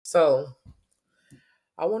So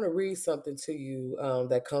I want to read something to you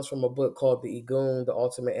that comes from a book called The Igun, The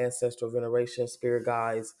Ultimate Ancestral Veneration, Spirit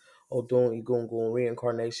Guides, Odun Igungun,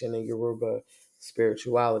 Reincarnation and Yoruba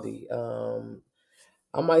Spirituality.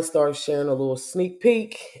 I might start sharing a little sneak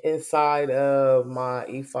peek inside of my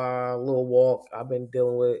Ifa little walk I've been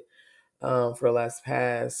dealing with for the last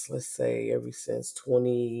past, let's say, ever since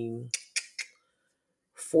 2014.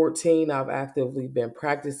 I've actively been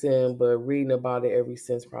practicing, but reading about it ever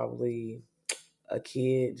since probably a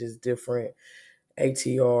kid, just different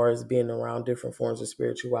ATRs, being around different forms of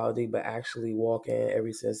spirituality, but actually walking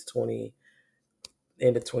ever since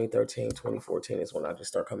end of 2013, 2014 is when I just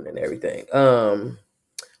start coming in everything on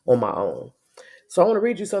my own. So I want to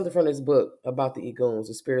read you something from this book about the Eguns,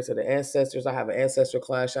 the spirits of the ancestors. I have an ancestor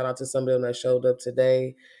class. Shout out to some of them that showed up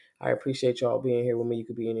today. I appreciate y'all being here with me. You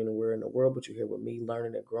could be anywhere in the world, but you're here with me,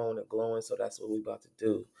 learning and growing and glowing. So that's what we're about to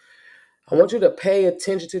do. I want you to pay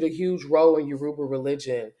attention to the huge role in Yoruba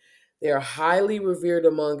religion. They are highly revered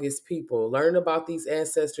among its people. Learning about these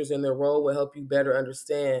ancestors and their role will help you better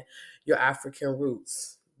understand your African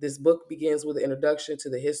roots. This book begins with an introduction to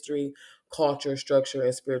the history, culture, structure,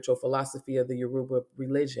 and spiritual philosophy of the Yoruba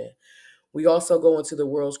religion. We also go into the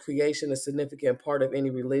world's creation, a significant part of any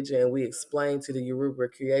religion, and we explain to the Yoruba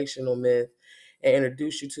creational myth and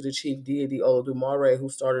introduce you to the chief deity Olodumare, who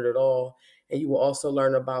started it all. And you will also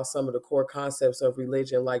learn about some of the core concepts of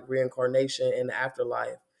religion, like reincarnation and the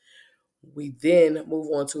afterlife. We then move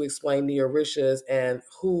on to explain the Orishas and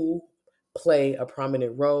who play a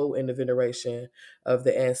prominent role in the veneration of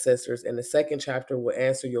the ancestors. And the second chapter will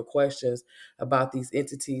answer your questions about these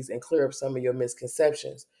entities and clear up some of your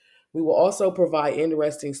misconceptions. We will also provide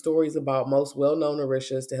interesting stories about most well-known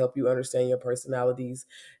Orishas to help you understand your personalities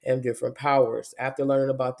and different powers. After learning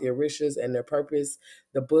about the Orishas and their purpose,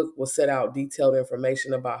 the book will set out detailed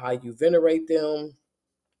information about how you venerate them,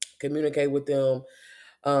 communicate with them,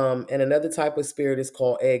 and another type of spirit is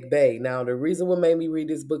called Egg Bay. Now, the reason what made me read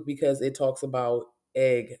this book because it talks about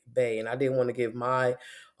Egg Bay, and I didn't want to give my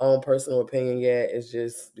own personal opinion yet. It's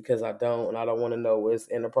just because I don't, and I don't want to know what's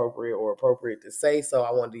inappropriate or appropriate to say. So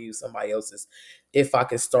I wanted to use somebody else's. If I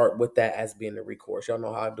could start with that as being the recourse, y'all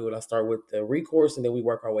know how I do it. I start with the recourse, and then we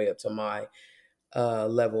work our way up to my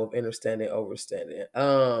level of understanding, overstanding.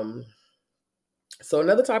 So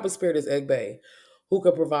another type of spirit is Egbe, who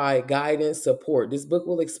can provide guidance, support. This book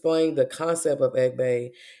will explain the concept of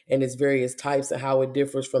Egbe and its various types and how it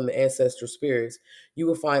differs from the ancestral spirits. You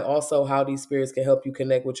will find also how these spirits can help you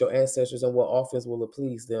connect with your ancestors and what offers will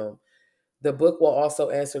please them. The book will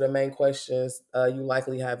also answer the main questions you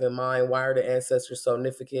likely have in mind. Why are the ancestors so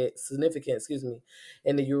significant,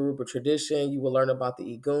 in the Yoruba tradition? You will learn about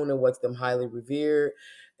the Igun and what's them highly revered.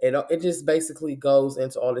 It just basically goes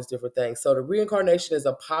into all these different things. So the reincarnation is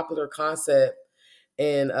a popular concept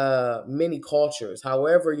in many cultures.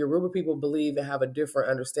 However, Yoruba people believe and have a different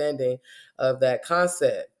understanding of that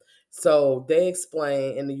concept. So they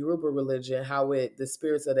explain in the Yoruba religion how the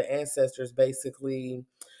spirits of the ancestors basically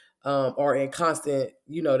are in constant,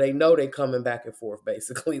 they know they coming back and forth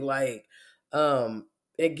basically. Like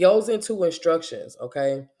it goes into instructions,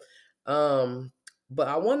 okay? Um, but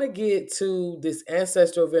I want to get to this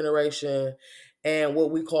ancestral veneration and what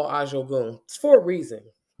we call Ajogun. It's for a reason.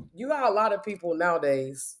 You got a lot of people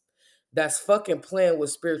nowadays that's fucking playing with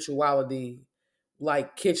spirituality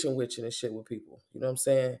like kitchen witching and shit with people. You know what I'm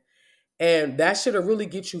saying? And that shit'll really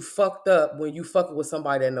get you fucked up when you fucking with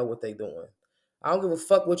somebody that know what they doing. I don't give a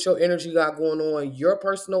fuck what your energy got going on. Your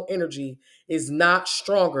personal energy is not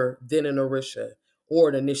stronger than an Orisha or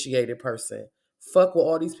an initiated person. Fuck what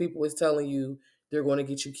all these people is telling you. They're going to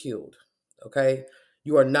get you killed. Okay?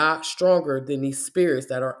 You are not stronger than these spirits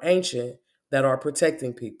that are ancient that are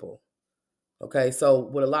protecting people. Okay, so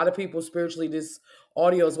with a lot of people spiritually, this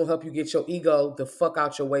audio is gonna help you get your ego the fuck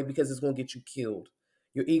out your way because it's gonna get you killed.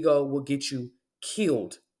 Your ego will get you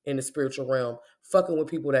killed in the spiritual realm, fucking with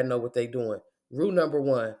people that know what they're doing. Rule number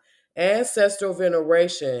one: ancestral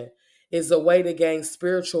veneration is a way to gain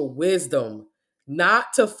spiritual wisdom,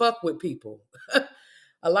 not to fuck with people.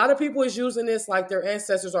 A lot of people is using this like their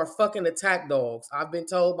ancestors are fucking attack dogs. I've been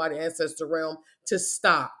told by the ancestor realm to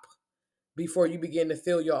stop before you begin to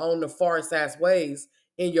feel your own nefarious ass ways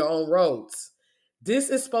in your own roads. This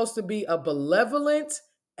is supposed to be a benevolent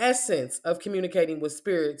essence of communicating with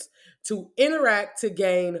spirits to interact to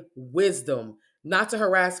gain wisdom, not to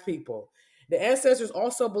harass people. The ancestors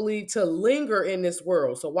also believe to linger in this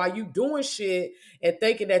world. So while you doing shit and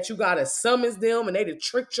thinking that you gotta summons them and they done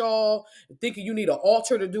tricked y'all and thinking you need an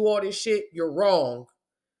altar to do all this shit, you're wrong.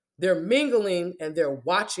 They're mingling and they're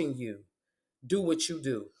watching you do what you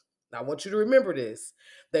do. I want you to remember this.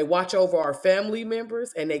 They watch over our family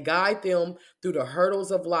members and they guide them through the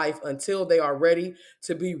hurdles of life until they are ready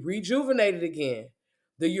to be rejuvenated again.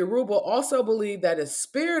 The Yoruba also believe that the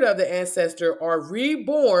spirit of the ancestor are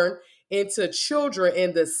reborn into children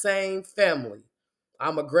in the same family.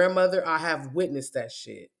 I'm a grandmother. I have witnessed that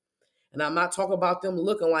shit. And I'm not talking about them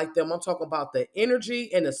looking like them. I'm talking about the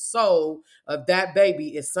energy and the soul of that baby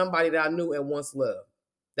is somebody that I knew and once loved.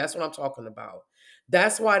 That's what I'm talking about.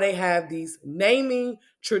 That's why they have these naming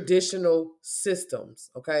traditional systems,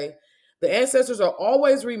 okay? The ancestors are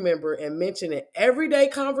always remembered and mentioned in everyday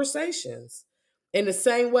conversations in the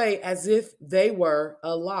same way as if they were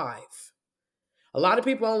alive. A lot of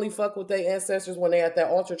people only fuck with their ancestors when they at that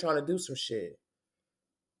altar trying to do some shit.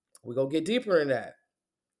 We're going to get deeper in that.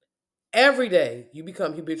 Every day, you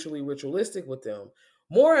become habitually ritualistic with them.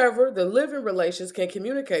 Moreover, the living relations can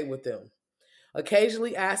communicate with them,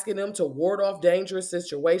 occasionally asking them to ward off dangerous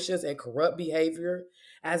situations and corrupt behavior.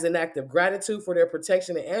 As an act of gratitude for their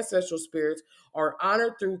protection, and ancestral spirits are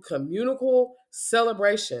honored through communal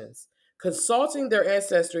celebrations. Consulting their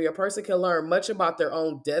ancestry, a person can learn much about their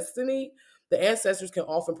own destiny. The ancestors can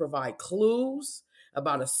often provide clues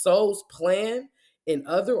about a soul's plan in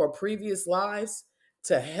other or previous lives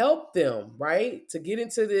to help them, right? To get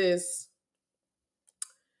into this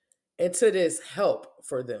help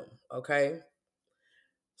for them, okay?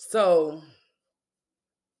 So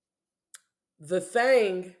the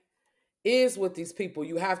thing is with these people,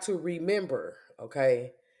 you have to remember,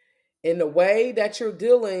 okay? In the way that you're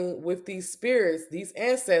dealing with these spirits, these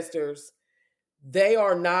ancestors, they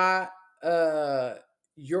are not uh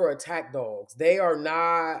your attack dogs. They are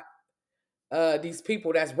not these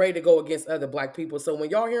people that's ready to go against other black people. So when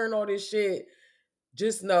y'all hearing all this shit,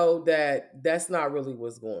 just know that that's not really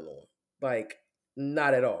what's going on. Like,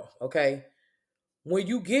 not at all, okay? When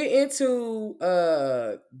you get into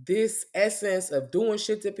this essence of doing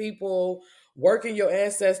shit to people, working your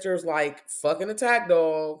ancestors like fucking attack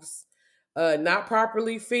dogs, not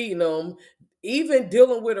properly feeding them, even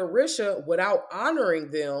dealing with Orisha without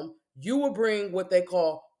honoring them, you will bring what they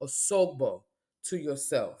call Osogbo to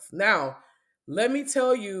yourself. Now, let me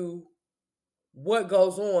tell you what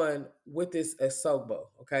goes on with this Osogbo,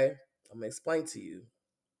 okay? I'm gonna explain to you.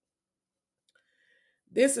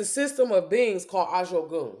 This is a system of beings called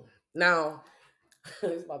Ajogun. Now,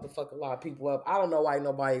 it's about to fuck a lot of people up. I don't know why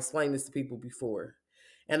nobody explained this to people before.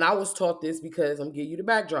 And I was taught this because I'm gonna give you the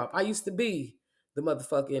backdrop. I used to be the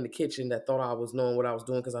motherfucker in the kitchen that thought I was knowing what I was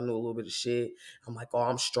doing because I knew a little bit of shit. I'm like, oh,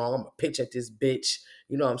 I'm strong. I'm gonna pitch at this bitch.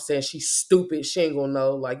 You know what I'm saying? She's stupid. She ain't gonna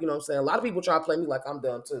know. Like, you know what I'm saying? A lot of people try to play me like I'm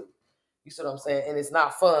dumb too. You see what I'm saying? And it's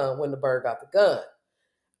not fun when the bird got the gun.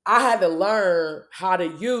 I had to learn how to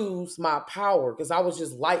use my power because I was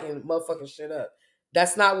just lighting motherfucking shit up.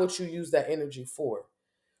 That's not what you use that energy for.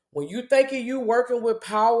 When you thinking you working with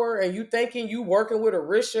power and you thinking you working with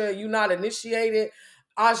Orisha and you not initiated,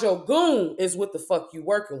 Ajogun is what the fuck you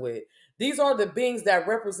working with. These are the beings that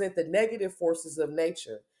represent the negative forces of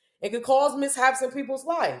nature. It can cause mishaps in people's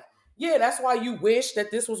life. Yeah, that's why you wish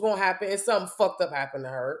that this was gonna happen and something fucked up happened to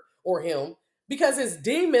her or him. Because it's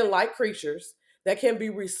demon-like creatures that can be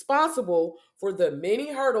responsible for the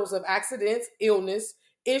many hurdles of accidents, illness,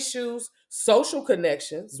 issues, social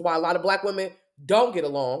connections. That's why a lot of black women don't get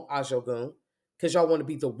along, Ajogun, because y'all want to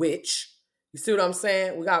be the witch. You see what I'm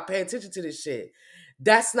saying? We got to pay attention to this shit.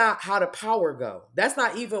 That's not how the power go. That's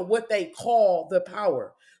not even what they call the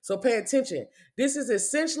power. So pay attention. This is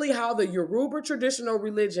essentially how the Yoruba traditional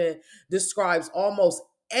religion describes almost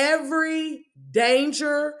every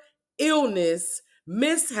danger, illness,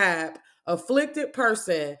 mishap, afflicted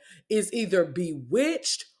person is either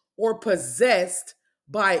bewitched or possessed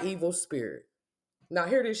by evil spirit. Now,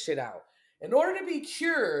 hear this shit out. In order to be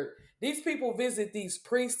cured, these people visit these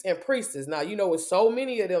priests and priestesses. Now, you know, it's so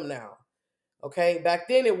many of them now. Okay, back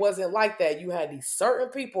then it wasn't like that. You had these certain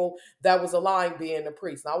people that was aligned being the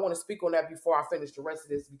priest. Now, I want to speak on that before I finish the rest of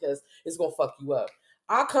this because it's gonna fuck you up.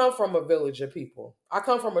 I come from a village of people. I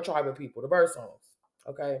come from a tribe of people, the Birdsongs.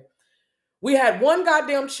 Okay, we had one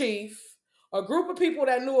goddamn chief, a group of people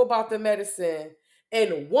that knew about the medicine,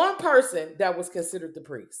 and one person that was considered the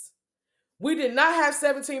priest. We did not have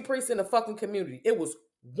 17 priests in the fucking community. It was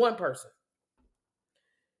one person.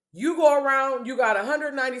 You go around, you got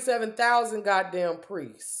 197,000 goddamn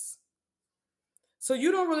priests. So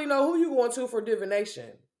you don't really know who you're going to for divination.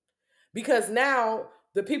 Because now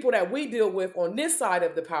the people that we deal with on this side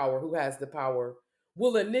of the power, who has the power,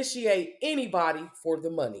 will initiate anybody for the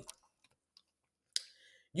money.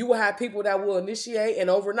 You will have people that will initiate, and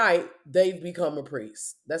overnight, they've become a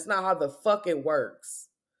priest. That's not how the fuck it works.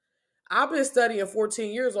 I've been studying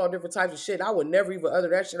 14 years, all different types of shit. I would never even utter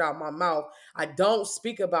that shit out of my mouth. I don't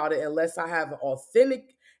speak about it unless I have an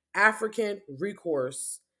authentic African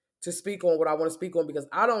recourse to speak on what I want to speak on, because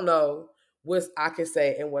I don't know what I can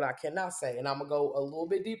say and what I cannot say. And I'm going to go a little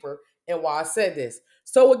bit deeper in why I said this.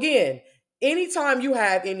 So again, anytime you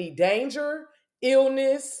have any danger,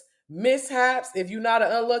 illness, mishaps, if you're not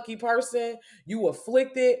an unlucky person, you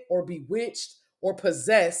afflicted or bewitched or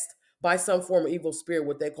possessed by some form of evil spirit,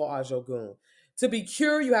 what they call Ajogun. To be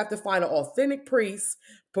cured, you have to find an authentic priest,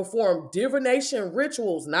 perform divination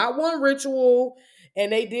rituals, not one ritual,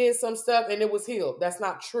 and they did some stuff and it was healed. That's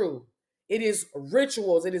not true. It is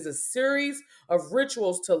rituals. It is a series of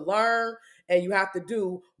rituals to learn, and you have to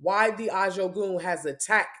do why the Ajogun has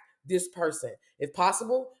attacked this person. If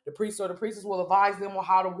possible, the priest or the priestess will advise them on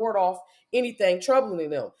how to ward off anything troubling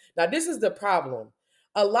them. Now, this is the problem.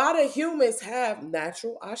 A lot of humans have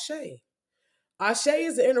natural ashe. Ashe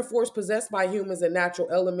is the inner force possessed by humans and natural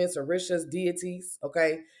elements, orishas, deities,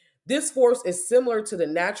 okay? This force is similar to the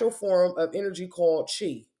natural form of energy called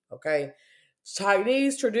chi, okay?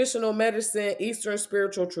 Chinese traditional medicine, Eastern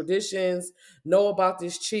spiritual traditions know about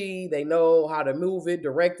this chi. They know how to move it,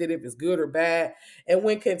 direct it, if it's good or bad. And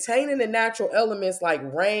when containing the natural elements like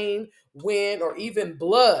rain, wind, or even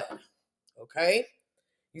blood, okay?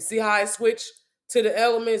 You see how I switch to the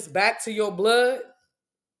elements back to your blood?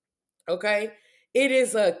 Okay? It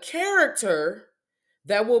is a character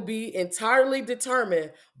that will be entirely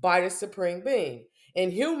determined by the supreme being.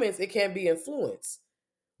 In humans, it can be influenced,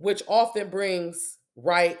 which often brings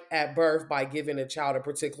right at birth by giving a child a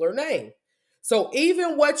particular name. So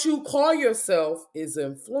even what you call yourself is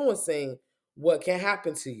influencing what can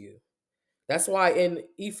happen to you. That's why in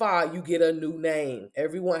Ifa you get a new name.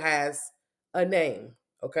 Everyone has a name,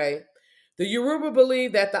 okay? The Yoruba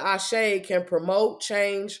believe that the Ashe can promote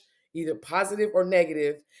change, either positive or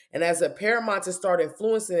negative, and as a paramount to start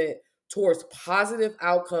influencing it towards positive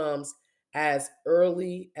outcomes as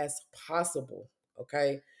early as possible,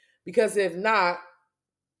 okay? Because if not,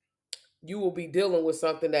 you will be dealing with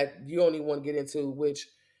something that you don't even want to get into, which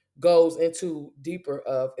goes into deeper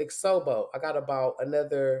of Osogbo. I got about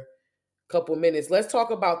another couple minutes. Let's talk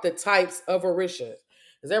about the types of Orisha.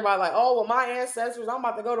 Because everybody like, oh, well, my ancestors, I'm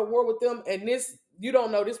about to go to war with them. And this, you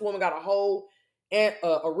don't know, this woman got a whole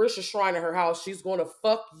Orisha shrine in her house. She's going to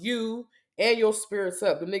fuck you and your spirits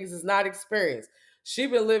up. The niggas is not experienced. She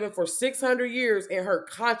been living for 600 years in her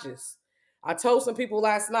conscious. I told some people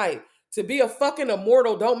last night, to be a fucking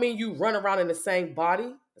immortal don't mean you run around in the same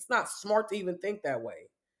body. It's not smart to even think that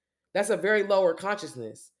way. That's a very lower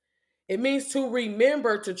consciousness. It means to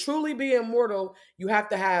remember, to truly be immortal, you have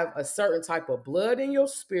to have a certain type of blood in your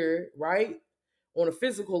spirit, right? On a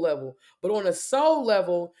physical level. But on a soul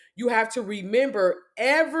level, you have to remember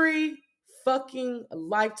every fucking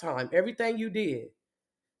lifetime, everything you did.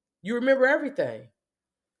 You remember everything.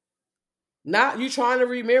 Not you trying to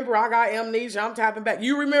remember, I got amnesia, I'm tapping back.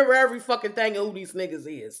 You remember every fucking thing of who these niggas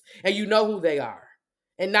is. And you know who they are.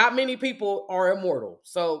 And not many people are immortal.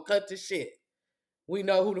 So cut the shit. We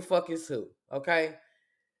know who the fuck is who, okay?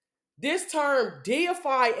 This term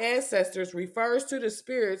deified ancestors refers to the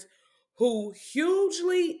spirits who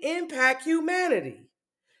hugely impact humanity.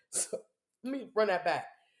 So, let me run that back.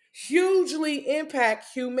 Hugely impact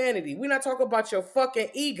humanity. We're not talking about your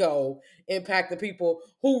fucking ego impacting people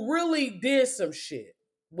who really did some shit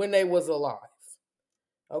when they was alive.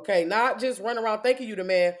 Okay, not just run around thinking you the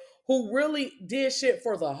man, who really did shit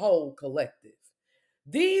for the whole collective.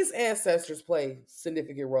 These ancestors play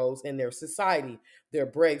significant roles in their society. They're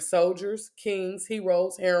brave soldiers, kings,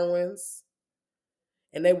 heroes, heroines,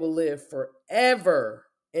 and they will live forever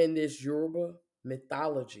in this Yoruba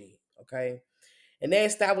mythology, okay? And they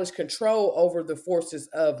establish control over the forces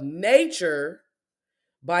of nature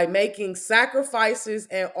by making sacrifices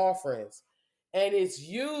and offerings. And it's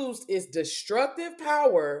used its destructive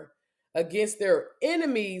power against their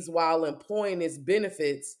enemies while employing its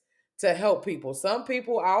benefits to help people. Some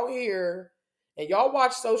people out here, and y'all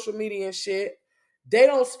watch social media and shit, they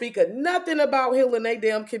don't speak of nothing about healing their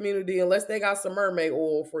damn community unless they got some mermaid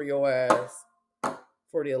oil for your ass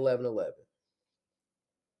for the 11/11.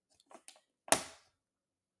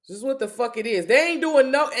 This is what the fuck it is. They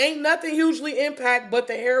ain't nothing hugely impact but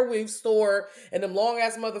the hair weave store and them long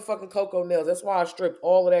ass motherfucking cocoa nails. That's why I stripped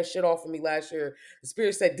all of that shit off of me last year. The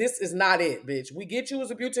spirit said, this is not it, bitch. We get you as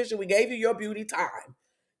a beautician. We gave you your beauty time.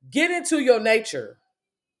 Get into your nature.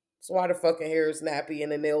 That's why the fucking hair is nappy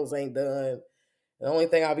and the nails ain't done. The only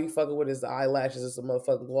thing I'll be fucking with is the eyelashes and some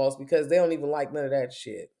motherfucking gloss because they don't even like none of that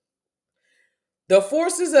shit. The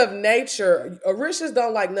forces of nature, Orishas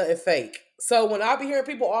don't like nothing fake. So when I be hearing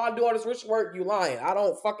people, oh, I do all this rich work, you lying. I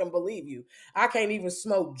don't fucking believe you. I can't even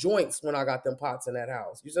smoke joints when I got them pots in that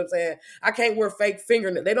house. You see what I'm saying? I can't wear fake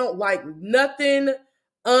fingernails. They don't like nothing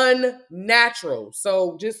unnatural.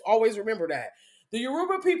 So just always remember that. The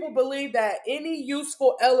Yoruba people believe that any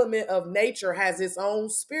useful element of nature has its own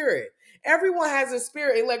spirit. Everyone has a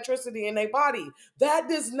spirit, electricity in their body. That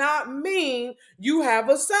does not mean you have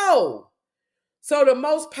a soul. So the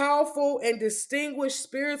most powerful and distinguished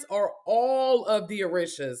spirits are all of the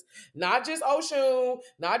Orishas, not just Oshun,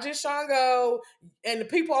 not just Shango, and the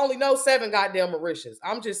people only know 7 goddamn Orishas.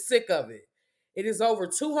 I'm just sick of it. It is over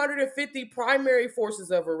 250 primary forces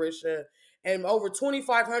of Orisha and over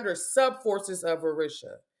 2,500 sub-forces of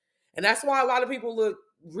Orisha. And that's why a lot of people look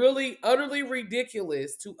really utterly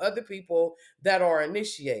ridiculous to other people that are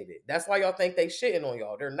initiated. That's why y'all think they shitting on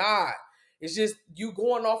y'all. They're not. It's just you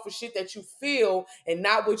going off of shit that you feel and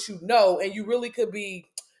not what you know. And you really could be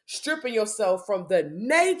stripping yourself from the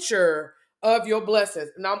nature of your blessings.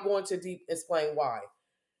 And I'm going to deep explain why.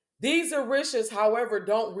 These Orishas, however,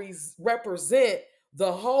 don't represent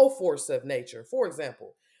the whole force of nature. For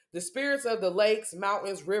example, the spirits of the lakes,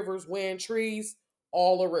 mountains, rivers, wind, trees,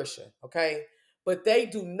 all Orisha, okay? But they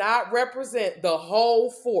do not represent the whole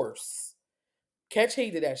force. Catch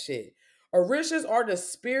heed of that shit. Orishas are the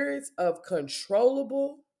spirits of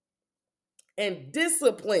controllable and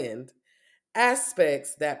disciplined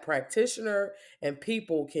aspects that practitioner and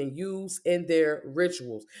people can use in their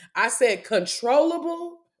rituals. I said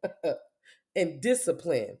controllable and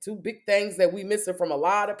discipline. Two big things that we missing from a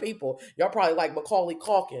lot of people. Y'all probably like Macaulay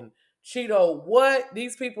Culkin. Cheeto, what?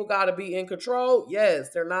 These people got to be in control?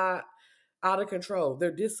 Yes, they're not out of control.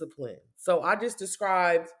 They're disciplined. So I just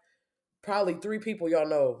described probably 3 people y'all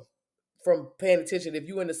know from paying attention. If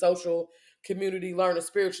you in the social community learning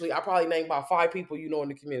spiritually, I probably named about 5 people you know in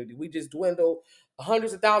the community. We just dwindled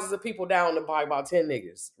hundreds of thousands of people down to by about 10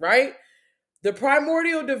 niggas, right? The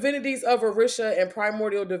primordial divinities of Orisha and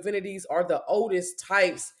primordial divinities are the oldest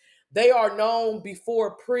types. They are known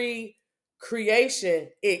before pre-creation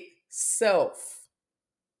itself.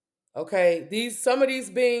 Okay, some of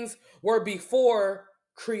these beings were before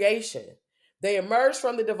creation. They emerged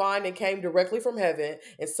from the divine and came directly from heaven,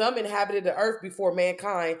 and some inhabited the earth before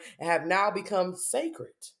mankind and have now become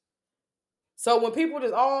sacred. So when people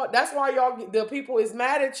that's why the people is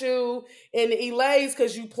mad at you and elays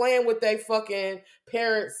because you playing with their fucking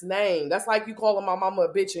parents' name. That's like you calling my mama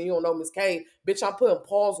a bitch and you don't know Miss K. Bitch, I'm putting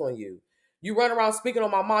paws on you. You run around speaking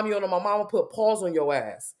on my mom, you don't know my mama put paws on your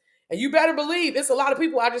ass. And you better believe it's a lot of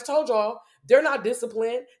people, I just told y'all, they're not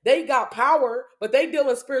disciplined. They got power, but they deal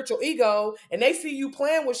in spiritual ego and they see you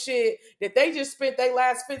playing with shit that they just spent their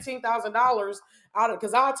last $15,000 out of.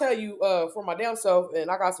 Because I'll tell you for my damn self, and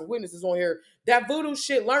I got some witnesses on here, that voodoo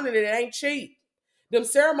shit, learning it ain't cheap. Them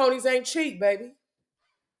ceremonies ain't cheap, baby.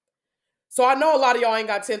 So I know a lot of y'all ain't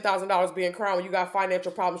got $10,000 being crowned when you got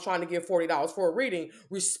financial problems trying to get $40 for a reading.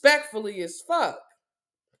 Respectfully as fuck.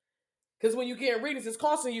 Because when you get readings, it's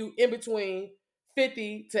costing you in between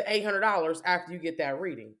 $50 to $800 after you get that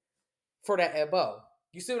reading for that ebo.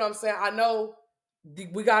 You see what I'm saying? I know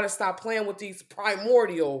we got to stop playing with these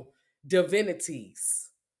primordial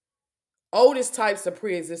divinities. Oldest types of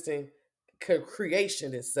pre-existing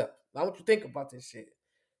creation itself. I want you to think about this shit.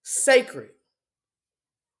 Sacred.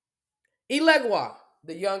 Ilegwa,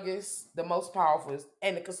 the youngest, the most powerful,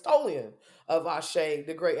 and the custodian of Ashe,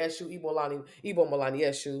 the great Eshu, Igbo Malani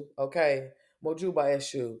Eshu, okay? Mojuba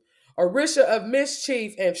Eshu. Orisha of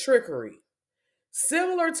mischief and trickery.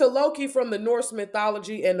 Similar to Loki from the Norse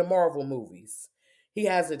mythology and the Marvel movies. He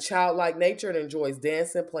has a childlike nature and enjoys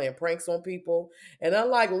dancing, playing pranks on people. And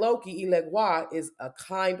unlike Loki, Ilegwa is a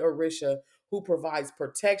kind Orisha who provides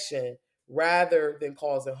protection rather than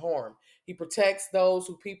causing harm. He protects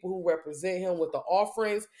people who represent him with the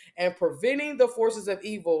offerings and preventing the forces of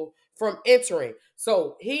evil from entering.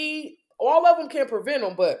 So all of them can prevent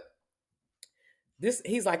them, but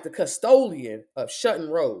he's like the custodian of shutting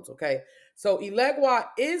roads, okay? So Ilegwa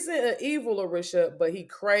isn't an evil Orisha, but he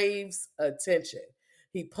craves attention.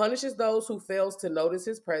 He punishes those who fails to notice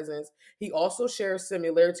his presence. He also shares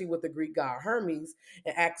similarity with the Greek god Hermes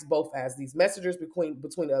and acts both as these messengers between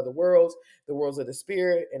the other worlds, the worlds of the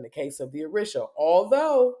spirit, in the case of the Orisha.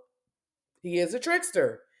 Although he is a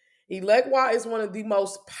trickster, Ilegwa is one of the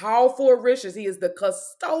most powerful Orishas. He is the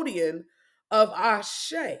custodian of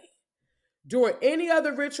Ashe. During any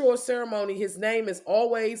other ritual or ceremony, his name is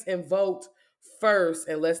always invoked first,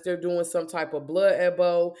 unless they're doing some type of blood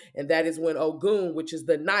ebo, and that is when Ogun, which is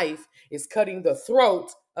the knife, is cutting the throat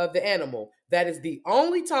of the animal. That is the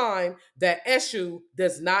only time that Eshu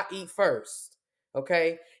does not eat first.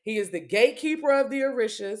 Okay? He is the gatekeeper of the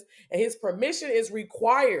Orishas, and his permission is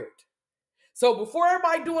required. So before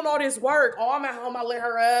everybody doing all this work, oh, I'm at home, I let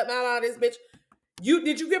her up, nah, this bitch.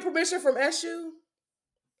 Did you get permission from Eshu?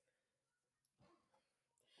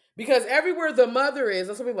 Because everywhere the mother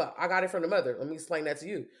is, some people, I got it from the mother. Let me explain that to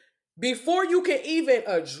you. Before you can even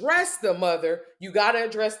address the mother, you got to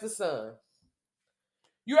address the son.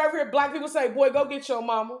 You ever hear black people say, boy, go get your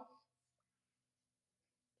mama?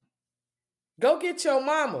 Go get your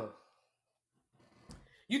mama.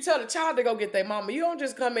 You tell the child to go get their mama. You don't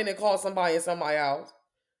just come in and call somebody in somebody's house.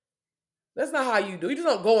 That's not how you do. You just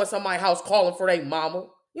don't go in somebody's house calling for their mama.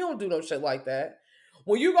 You don't do no shit like that.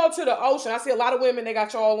 When you go to the ocean, I see a lot of women, they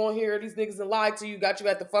got y'all on here. These niggas that lied to you, got you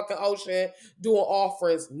at the fucking ocean doing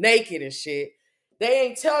offerings naked and shit. They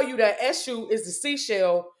ain't tell you that Eshu is the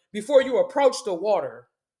seashell before you approach the water.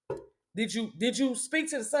 Did you speak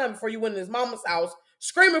to the son before you went in his mama's house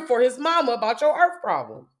screaming for his mama about your earth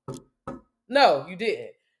problem? No, you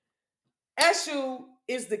didn't. Eshu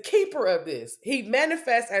is the keeper of this. He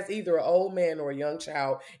manifests as either an old man or a young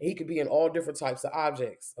child, and he could be in all different types of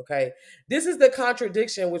objects. Okay. This is the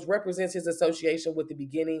contradiction which represents his association with the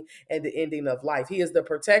beginning and the ending of life. He is the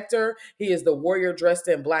protector. He is the warrior dressed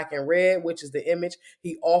in black and red, which is the image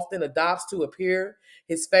he often adopts to appear.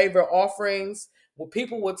 His favorite offerings, well,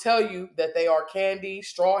 people will tell you that they are candy,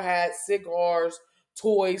 straw hats, cigars,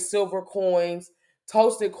 toys, silver coins,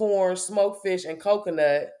 toasted corn, smoked fish, and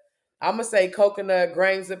coconut. I'm gonna say coconut,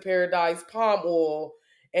 grains of paradise, palm oil,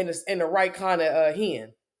 and the right kind of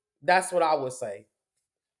hen. That's what I would say.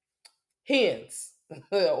 Hens,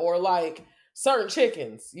 or like certain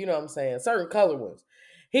chickens. You know what I'm saying? Certain color ones.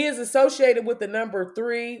 He is associated with the number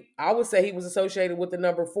 3. I would say he was associated with the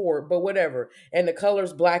number 4, but whatever. And the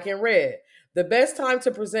colors black and red. The best time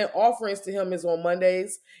to present offerings to him is on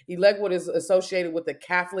Mondays. Elegwa is associated with the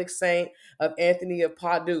Catholic saint of Anthony of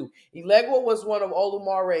Padua. Elegwa was one of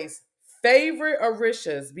Olumare's favorite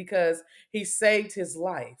Orishas because he saved his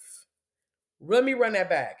life. Let me run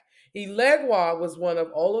that back. Elegwa was one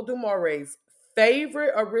of Olodumare's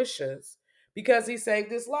favorite Orishas because he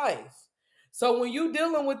saved his life. So when you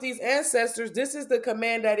dealing with these ancestors, this is the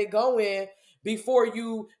command that it go in before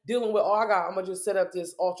you dealing with, I'm gonna just set up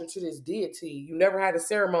this altar to this deity. You never had a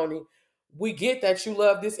ceremony. We get that you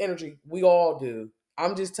love this energy. We all do.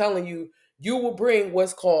 I'm just telling you, you will bring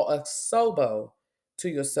what's called a Osogbo to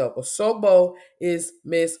yourself. Osogbo is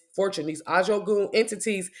misfortune. These Ajogun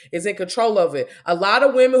entities is in control of it. A lot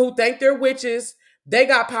of women who think they're witches, they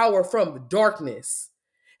got power from darkness.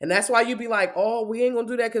 And that's why you be like, oh, we ain't gonna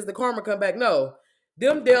do that because the karma come back. No.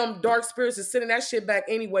 Them damn dark spirits is sending that shit back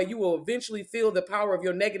anyway. You will eventually feel the power of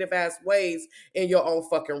your negative ass ways in your own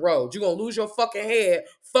fucking road. You're gonna lose your fucking head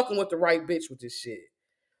fucking with the right bitch with this shit.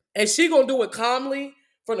 And she gonna do it calmly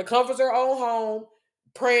from the comforts of her own home,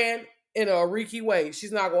 praying in a Reiki way.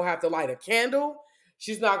 She's not gonna have to light a candle.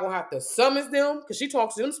 She's not gonna have to summon them because she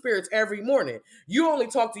talks to them spirits every morning. You only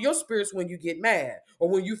talk to your spirits when you get mad or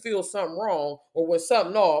when you feel something wrong or when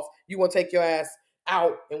something off. You want to take your ass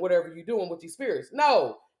out and whatever you're doing with these spirits.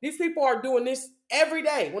 No, these people are doing this every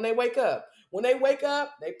day when they wake up. When they wake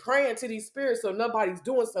up, they praying to these spirits so nobody's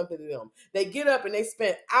doing something to them. They get up and they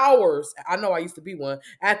spend hours, I know I used to be one,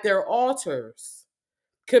 at their altars,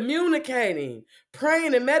 communicating,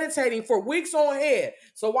 praying and meditating for weeks on head.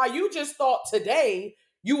 So while you just thought today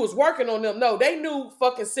you was working on them, no, they knew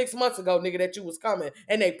fucking 6 months ago, nigga, that you was coming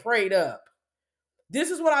and they prayed up.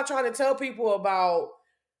 This is what I try to tell people about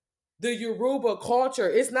the Yoruba culture.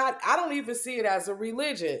 It's not, I don't even see it as a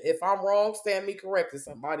religion. If I'm wrong, stand me corrected,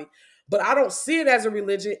 somebody. But I don't see it as a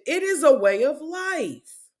religion. It is a way of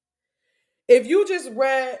life. If you just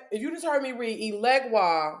heard me read,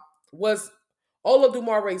 Elegwa was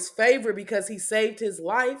Olodumare's favorite because he saved his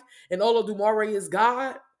life and Olodumare is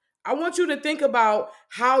God. I want you to think about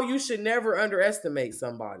how you should never underestimate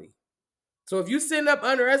somebody. So if you sitting up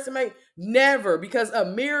underestimate, never, because a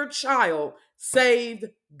mere child saved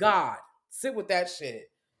God. Sit with that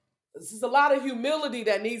shit. There's a lot of humility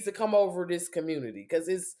that needs to come over this community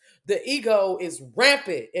because the ego is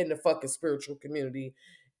rampant in the fucking spiritual community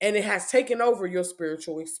and it has taken over your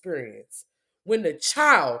spiritual experience. When the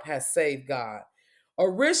child has saved God,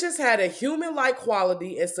 Orishas had a human-like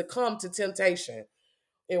quality and succumbed to temptation.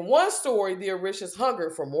 In one story, the Orishas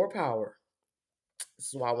hungered for more power. This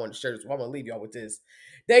is why I want to share this. Why I'm going to leave y'all with this.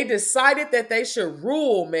 They decided that they should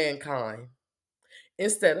rule mankind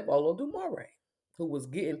instead of Olodumare, who was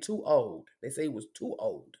getting too old. They say he was too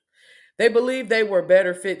old. They believed they were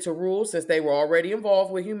better fit to rule since they were already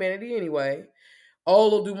involved with humanity anyway.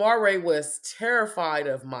 Olodumare was terrified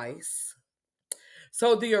of mice.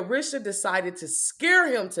 So the Orisha decided to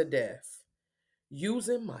scare him to death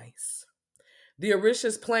using mice. The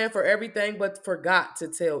Orishas planned for everything but forgot to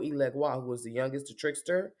tell Elegwa, who was the youngest, the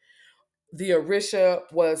trickster. The Orisha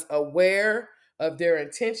was aware of their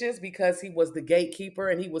intentions because he was the gatekeeper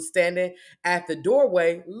and he was standing at the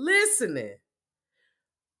doorway listening.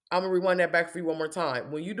 I'm gonna rewind that back for you one more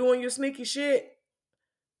time. When you doing your sneaky shit,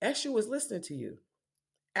 Eshu is listening to you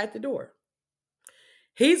at the door.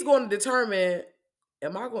 He's going to determine,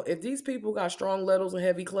 am I going if these people got strong levels and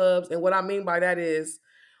heavy clubs, and what I mean by that is,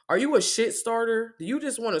 are you a shit starter? Do you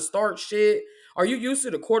just want to start shit? Are you used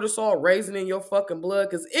to the cortisol raising in your fucking blood?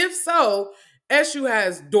 Because if so, SU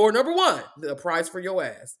has door number one, the price for your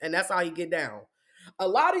ass. And that's how you get down. A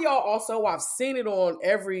lot of y'all also, I've seen it on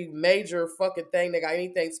every major fucking thing that got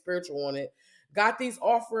anything spiritual on it, got these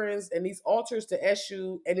offerings and these altars to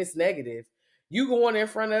SU, and it's negative. You going in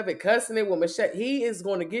front of it, cussing it with machete. He is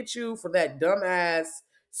going to get you for that dumbass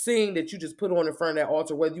scene that you just put on in front of that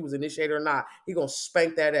altar, whether you was initiated or not. He gonna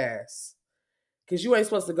spank that ass. Cause you ain't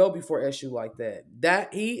supposed to go before SU like that.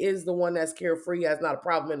 That he is the one that's carefree, has not a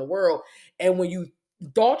problem in the world. And when you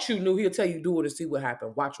thought you knew, he'll tell you do it and see what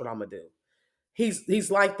happened. Watch what I'm gonna do. He's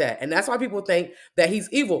like that. And that's why people think that he's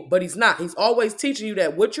evil, but he's not. He's always teaching you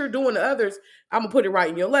that what you're doing to others, I'm gonna put it right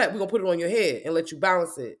in your lap. We're gonna put it on your head and let you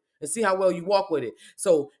balance it and see how well you walk with it.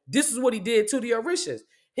 So this is what he did to the Orishas.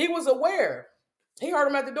 He was aware. He heard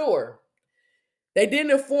him at the door. They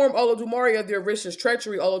didn't inform Olodumare of the Orisha's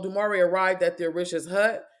treachery. Olodumare arrived at the Orisha's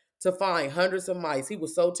hut to find hundreds of mice. He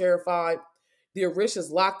was so terrified. The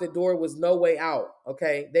Orishas locked the door. Was no way out.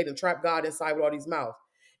 Okay, they done trapped God inside with all these mouths.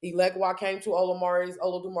 Elegwa came to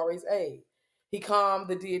Olodumare's aid. He calmed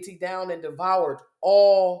the deity down and devoured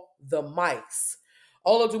all the mice.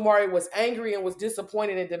 Olodumare was angry and was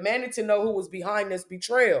disappointed and demanded to know who was behind this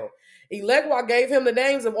betrayal. Elegwa gave him the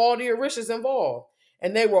names of all the Orishas involved,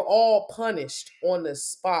 and they were all punished on the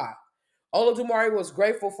spot. Olodumare was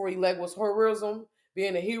grateful for Elegwa's heroism,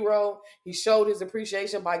 being a hero. He showed his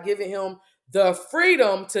appreciation by giving him the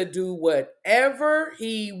freedom to do whatever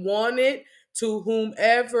he wanted to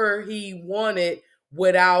whomever he wanted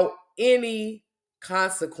without any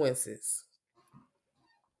consequences.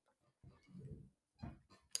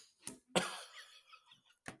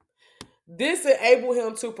 This enabled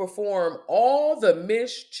him to perform all the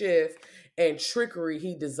mischief and trickery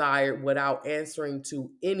he desired without answering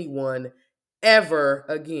to anyone ever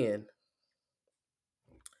again.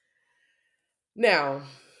 Now,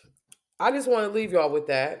 I just want to leave y'all with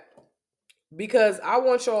that because I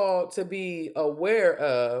want y'all to be aware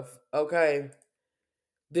of, okay,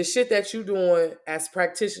 the shit that you doing as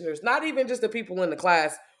practitioners, not even just the people in the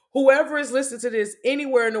class, whoever is listening to this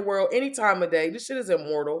anywhere in the world, any time of day, this shit is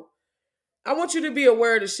immortal. I want you to be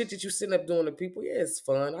aware of the shit that you sitting up doing to people. Yeah, it's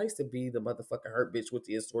fun. I used to be the motherfucking hurt bitch with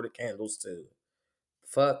the assorted candles too.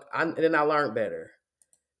 Fuck. And then I learned better.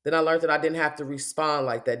 Then I learned that I didn't have to respond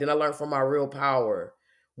like that. Then I learned from my real power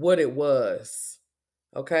what it was.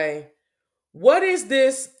 Okay? What is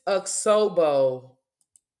this Osogbo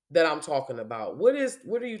that I'm talking about? What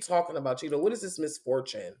are you talking about, Cheeto? What is this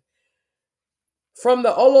misfortune? From the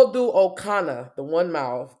Olodu Okana, the one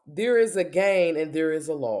mouth, there is a gain and there is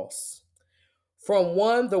a loss. From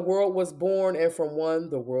one, the world was born, and from one,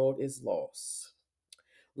 the world is lost.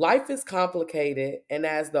 Life is complicated, and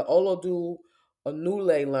as the Olodu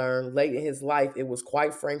Onule learned late in his life, it was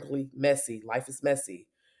quite frankly messy. Life is messy.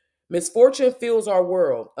 Misfortune fills our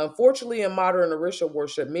world. Unfortunately, in modern Orisha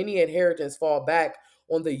worship, many inheritance fall back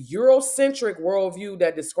on the Eurocentric worldview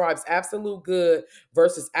that describes absolute good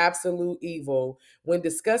versus absolute evil. When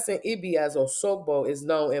discussing Ibi as Osogbo is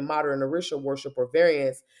known in modern Orisha worship or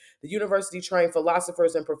variants, the university-trained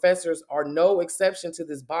philosophers and professors are no exception to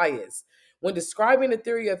this bias. When describing the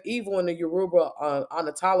theory of evil in the Yoruba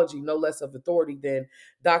ontology, no less of authority than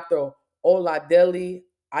Dr. Oladele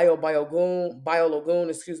Biologun,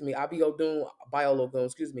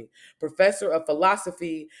 professor of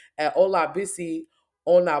philosophy at Olabisi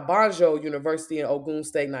Onabanjo University in Ogun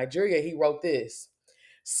State, Nigeria, he wrote this.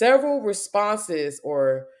 Several responses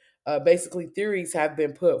or basically theories have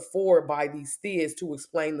been put forward by these theists to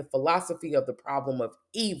explain the philosophy of the problem of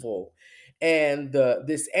evil and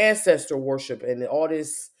this ancestor worship and all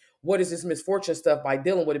this, what is this misfortune stuff by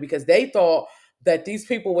dealing with it, because they thought that these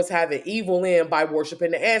people was having evil in by worshiping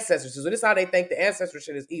the ancestors. So this is how they think the ancestor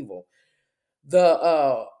shit is evil.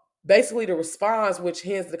 The basically the response, which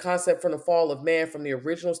hints the concept from the fall of man from the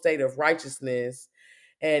original state of righteousness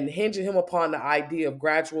and hinging him upon the idea of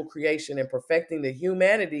gradual creation and perfecting the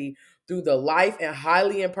humanity through the life and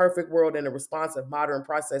highly imperfect world in the response of modern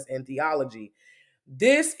process and theology.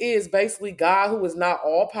 This is basically God who is not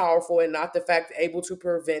all powerful and not the fact able to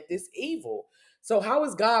prevent this evil. So how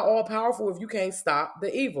is God all powerful if you can't stop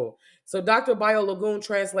the evil? So Dr. Bio Lagoon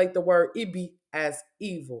translate the word ibi as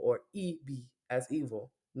evil, or ibi as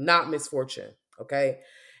evil, not misfortune. Okay.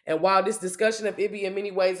 And while this discussion of ibi in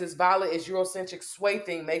many ways is valid, its Eurocentric sway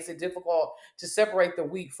thing makes it difficult to separate the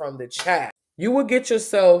wheat from the chaff. You will get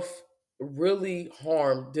yourself really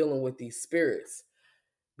harmed dealing with these spirits,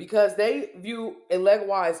 because they view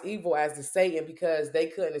Elegwise evil as the Satan because they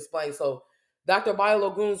couldn't explain. So Dr.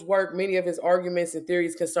 Biologoon's work, many of his arguments and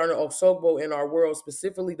theories concerning Osogbo in our world,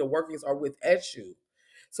 specifically the workings, are with Eshu.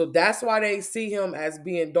 So that's why they see him as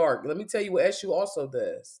being dark. Let me tell you what Eshu also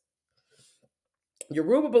does.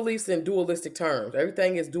 Yoruba believes in dualistic terms.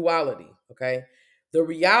 Everything is duality, okay? The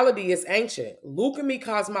reality is ancient. Lukumi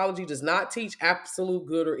cosmology does not teach absolute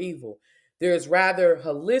good or evil. There is rather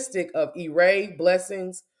holistic of Ire,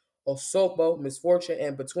 blessings, Osogbo, misfortune,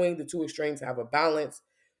 and between the two extremes have a balance,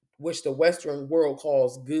 which the Western world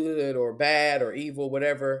calls good or bad or evil,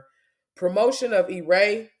 whatever. Promotion of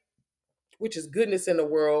Ire, which is goodness in the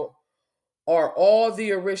world, are all the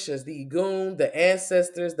Orishas, the Igun, the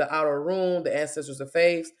ancestors, the outer room, the ancestors of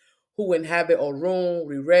faiths, who inhabit Orun,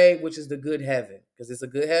 Rire, which is the good heaven, because it's a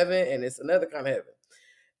good heaven and it's another kind of heaven.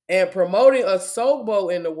 And promoting a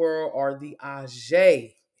Sogbo in the world are the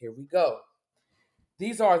Ajay. Here we go.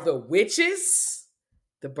 These are the witches,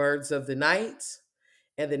 the birds of the night,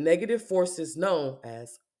 and the negative forces known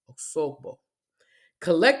as Osogbo.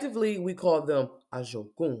 Collectively, we call them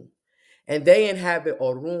Ajogun, and they inhabit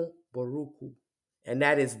Orun Boruku, and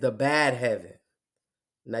that is the bad heaven.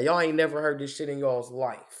 Now, y'all ain't never heard this shit in y'all's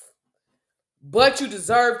life, but you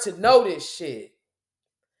deserve to know this shit.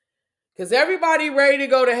 Because everybody ready to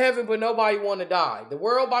go to heaven, but nobody want to die. The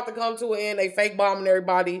world about to come to an end. They fake bombing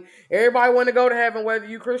everybody. Everybody want to go to heaven, whether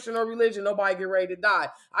you Christian or religion. Nobody get ready to die.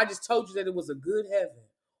 I just told you that it was a good heaven,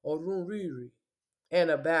 Orun Riri,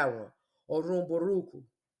 and a bad one, Orun Boruku.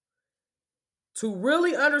 To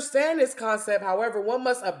really understand this concept, however, one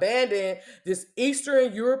must abandon this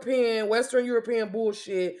Eastern European, Western European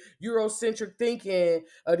bullshit, Eurocentric thinking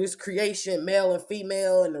of this creation, male and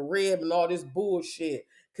female, and the rib and all this bullshit.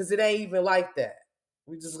 Because it ain't even like that.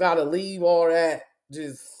 We just got to leave all that.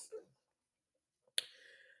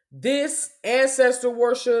 This ancestor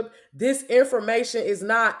worship, this information is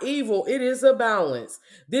not evil. It is a balance.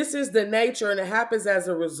 This is the nature, and it happens as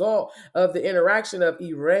a result of the interaction of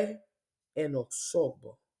Ire and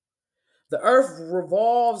Osogbo. The earth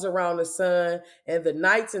revolves around the sun, and the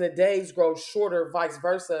nights and the days grow shorter, vice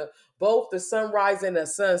versa. Both the sunrise and the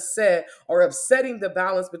sunset are upsetting the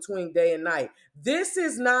balance between day and night. This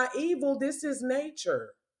is not evil, this is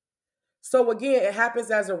nature. So again, it happens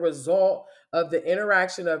as a result of the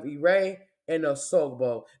interaction of Ire and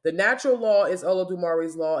Osogbo. The natural law is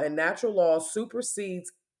Olodumari's law, and natural law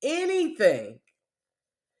supersedes anything,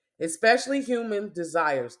 especially human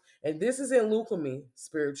desires. And this is in Lukumi,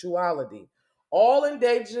 spirituality. All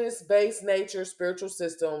indigenous-based nature spiritual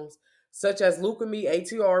systems, such as Lukumi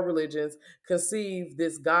ATR religions, conceive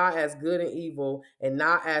this God as good and evil and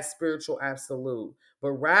not as spiritual absolute,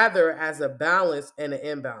 but rather as a balance and an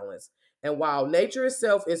imbalance. And while nature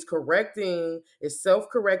itself is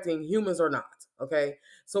self-correcting, humans are not. Okay.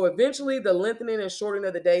 So eventually the lengthening and shortening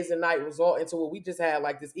of the days and night result into what we just had,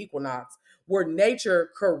 like this equinox, where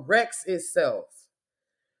nature corrects itself.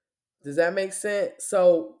 Does that make sense?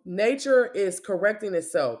 So nature is correcting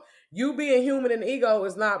itself. You being human and ego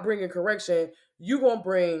is not bringing correction. You're going to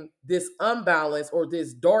bring this unbalance or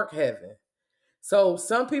this dark heaven. So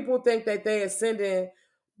some people think that they ascending,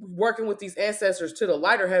 working with these ancestors to the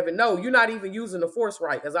lighter heaven. No, you're not even using the force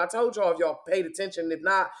right. As I told y'all, if y'all paid attention, if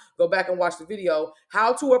not, go back and watch the video,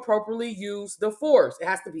 how to appropriately use the force. It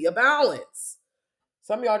has to be a balance.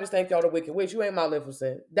 Some of y'all just think y'all the wicked witch. You ain't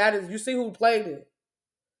Maleficent. That is, you see who played it.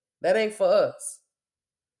 That ain't for us.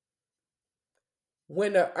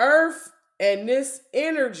 When the earth and this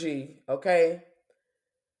energy, okay,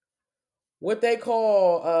 what they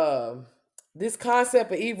call this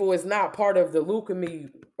concept of evil is not part of the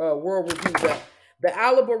Lukumi world review. The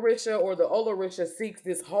Alabarisha or the Olarisha seeks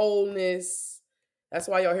this wholeness. That's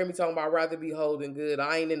why y'all hear me talking about rather be whole than good.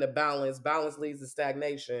 I ain't in the balance. Balance leads to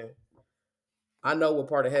stagnation. I know what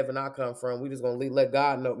part of heaven I come from. We just gonna let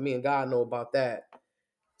God know, me and God know about that.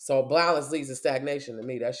 So balance leads to stagnation to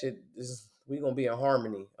me. That shit is, we gonna be in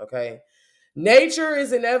harmony, okay? Nature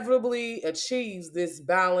is inevitably achieves this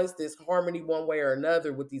balance, this harmony one way or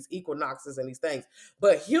another with these equinoxes and these things.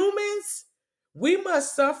 But humans, we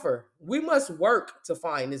must suffer. We must work to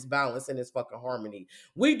find this balance and this fucking harmony.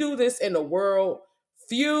 We do this in a world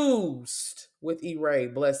fused with E-Ray,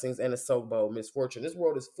 blessings, and Osogbo, misfortune. This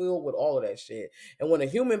world is filled with all of that shit. And when a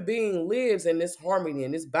human being lives in this harmony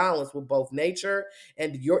and this balance with both nature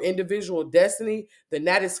and your individual destiny, then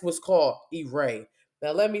that is what's called E-Ray.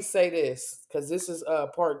 Now, let me say this, because this is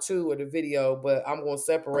part 2 of the video, but I'm going to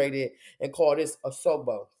separate it and call this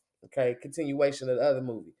Osogbo. Okay, continuation of the other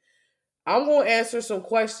movie. I'm going to answer some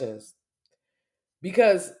questions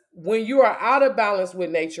because when you are out of balance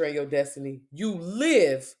with nature and your destiny, you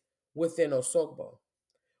live within Osogbo,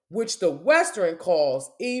 which the Western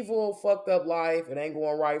calls evil, fucked up life. It ain't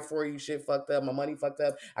going right for you. Shit fucked up. My money fucked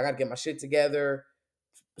up. I got to get my shit together.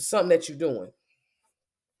 Something that you're doing.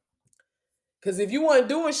 Because if you weren't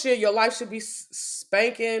doing shit, your life should be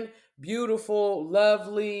spanking, beautiful,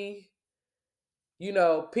 lovely. You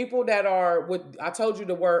know, people that are with, I told you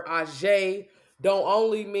the word age don't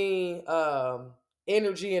only mean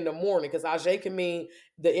energy in the morning, because age can mean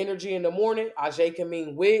the energy in the morning. Age can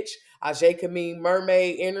mean witch. Age can mean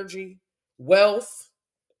mermaid energy, wealth.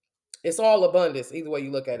 It's all abundance. Either way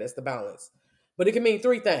you look at it, it's the balance. But it can mean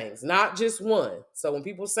 3 things, not just one. So when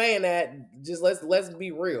people saying that, just let's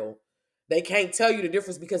be real. They can't tell you the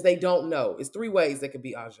difference because they don't know. It's 3 ways that could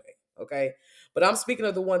be age. Okay, but I'm speaking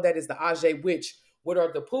of the one that is the age witch. What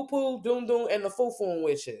are the poo poo, doom doom, and the foo foo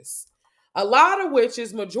witches? A lot of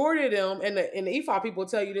witches, majority of them, and the Ifa people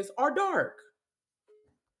tell you this, are dark.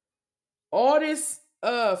 All this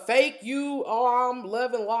fake you, oh, I'm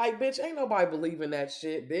loving light, bitch. Ain't nobody believing that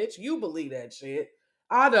shit, bitch. You believe that shit.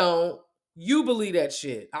 I don't. You believe that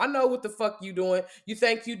shit. I know what the fuck you doing. You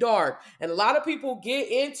think you dark. And a lot of people get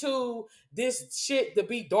into this shit to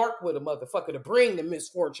be dark with a motherfucker, to bring the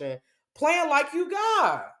misfortune, playing like you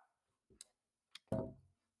God.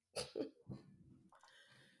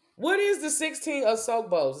 What is the 16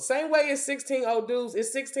 Osogbos? The same way as 16 Odus,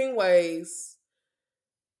 it's 16 ways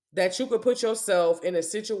that you could put yourself in a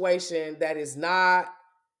situation that is not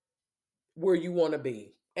where you want to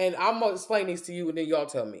be. And I'm going to explain these to you and then y'all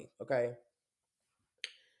tell me, okay?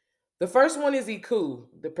 The first one is Iku,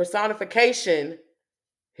 the personification.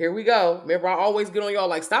 Here we go. Remember, I always get on y'all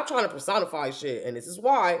like, stop trying to personify shit. And this is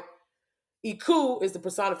why. Iku is the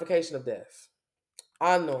personification of death.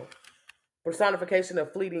 Ano, personification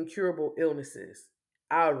of fleeting curable illnesses.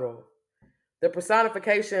 Aro, the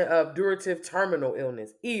personification of durative terminal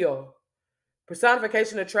illness. Io,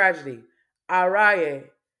 personification of tragedy. Araye,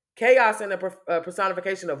 chaos and a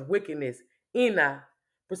personification of wickedness. Ina,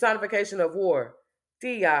 personification of war.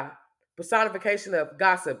 Tia, personification of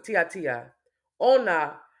gossip. Tia tia.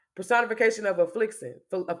 Ona, personification of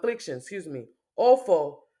affliction, excuse me.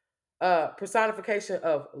 Ofo, personification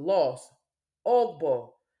of loss. Ogbo,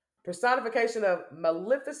 personification of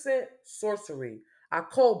maleficent sorcery.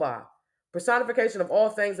 Akoba, personification of all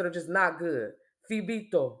things that are just not good.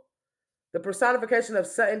 Fibito, the personification of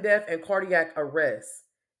sudden death and cardiac arrest.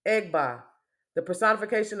 Egba, the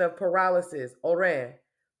personification of paralysis. Oran,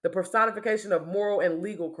 the personification of moral and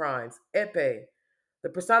legal crimes. Epe, the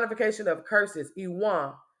personification of curses.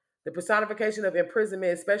 Iwan, the personification of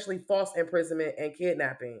imprisonment, especially false imprisonment and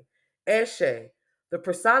kidnapping. Eshe, the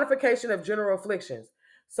personification of general afflictions.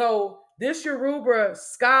 So this Yoruba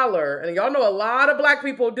scholar, and y'all know a lot of black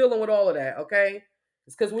people dealing with all of that, okay?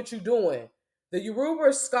 It's because what you doing. The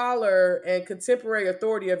Yoruba scholar and contemporary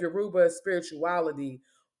authority of Yoruba spirituality,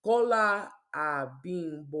 Kola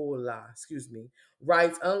Abimbola,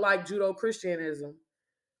 writes, unlike Judo-Christianism,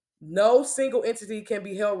 no single entity can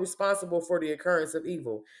be held responsible for the occurrence of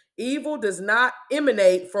evil. Evil does not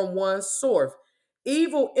emanate from one source.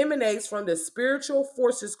 Evil emanates from the spiritual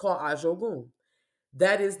forces called Ajogun.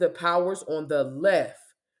 That is the powers on the left.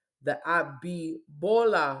 The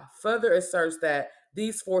Abibola further asserts that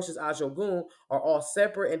these forces, Ajogun, are all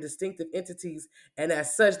separate and distinctive entities, and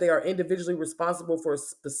as such, they are individually responsible for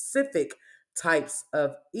specific types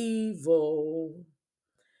of evil.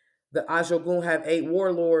 The Ajogun have 8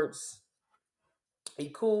 warlords.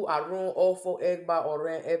 Iku, Arun, Ofo, Egba,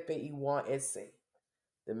 Oren, Epe, Iwan, Ese.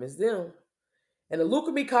 Them is them. And the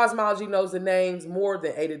Lukumi cosmology knows the names more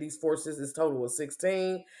than 8 of these forces. It's total of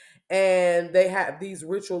 16. And they have these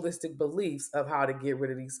ritualistic beliefs of how to get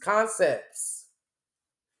rid of these concepts.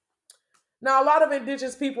 Now, a lot of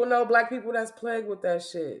indigenous people know black people that's plagued with that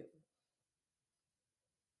shit.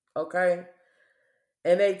 Okay?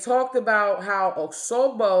 And they talked about how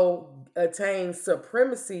Osogbo attained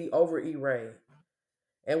supremacy over E-Ray.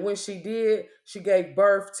 And when she did, she gave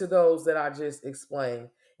birth to those that I just explained.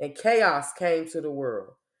 And chaos came to the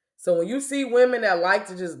world. So when you see women that like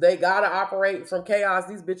to they gotta operate from chaos,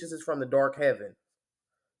 these bitches is from the dark heaven.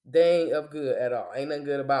 They ain't of good at all. Ain't nothing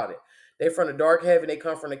good about it. They from the dark heaven. They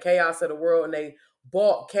come from the chaos of the world, and they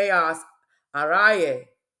brought chaos, araye,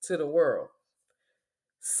 to the world.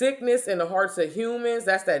 Sickness in the hearts of humans,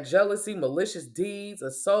 that's that jealousy, malicious deeds,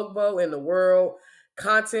 Osogbo in the world,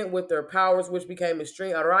 content with their powers, which became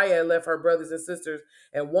extreme. Araya left her brothers and sisters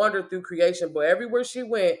and wandered through creation, but everywhere she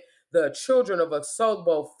went, the children of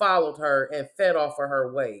Osogbo followed her and fed off of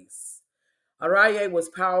her ways. Araye was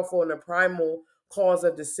powerful and the primal cause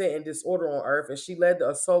of descent and disorder on earth, and she led the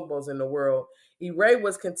Osogbos in the world. Ire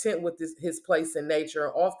was content with his place in nature,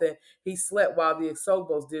 and often he slept while the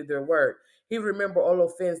Osogbos did their work. He remembered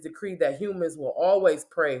Olofin's decree that humans will always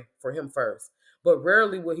pray for him first, but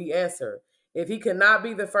rarely would he answer. If he could not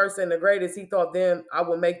be the first and the greatest, he thought, then I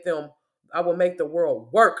will make the world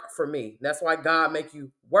work for me. That's why God make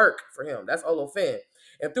you work for him. That's Olofin.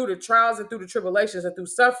 And through the trials and through the tribulations and through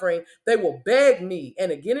suffering, they will beg me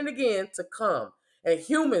and again to come. And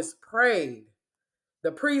humans prayed.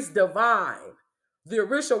 The priest divine. The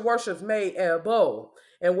Orisha worships made Ebo.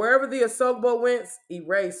 And wherever the Osogbo went,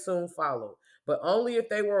 Ire soon followed. But only if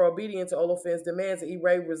they were obedient to Olofin's demands,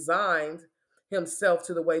 Ire resigned himself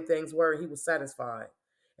to the way things were, he was satisfied.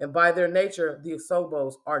 And by their nature, the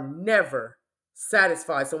Osogbos are never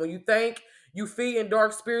satisfied. So when you think you feed in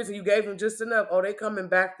dark spirits and you gave them just enough, oh, they coming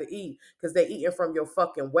back to eat because they eating from your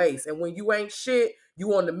fucking waist. And when you ain't shit,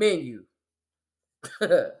 you on the menu.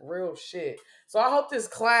 Real shit. So I hope this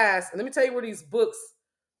class, and let me tell you where these books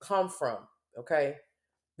come from, okay?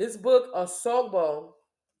 This book, Osogbo,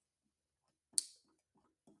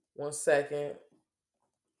 one second,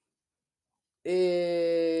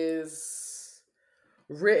 is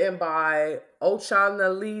written by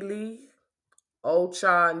Ochanilili,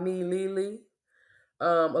 Alukami.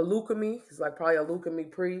 He's like probably a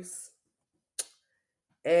Alukami priest.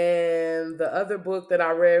 And the other book that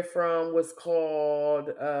I read from was called,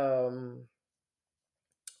 that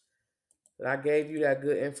I gave you that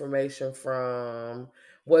good information from,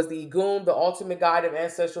 was the Igun, the Ultimate Guide of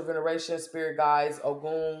Ancestral Veneration, Spirit Guides,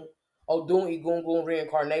 Odun Igungun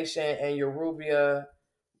Reincarnation, and Yoruba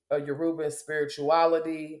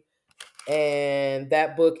Spirituality. And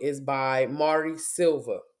that book is by Mari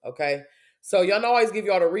Silva. Okay. So y'all know I always give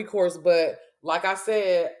y'all the recourse, but like I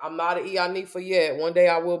said, I'm not an Ianifa yet. One day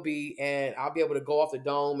I will be, and I'll be able to go off the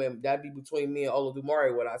dome, and that'd be between me and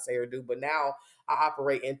Olodumare, what I say or do. But now I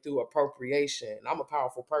operate in through appropriation. I'm a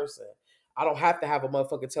powerful person. I don't have to have a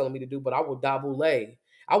motherfucker telling me to do, but I will dabule.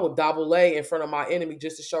 I will dabule in front of my enemy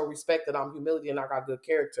just to show respect that I'm humility and I got good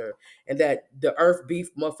character, and that the earth beef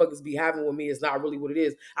motherfuckers be having with me is not really what it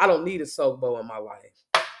is. I don't need a Sogbo in my life.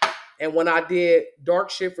 And when I did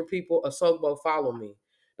dark shit for people, a Sogbo followed me.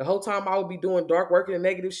 The whole time I would be doing dark working and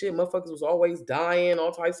negative shit, motherfuckers was always dying,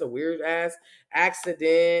 all types of weird ass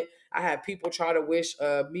accident. I had people try to wish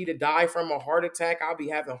me to die from a heart attack. I'll be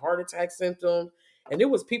having heart attack symptoms. And it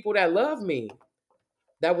was people that love me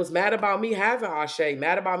that was mad about me having Ashe,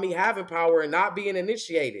 mad about me having power and not being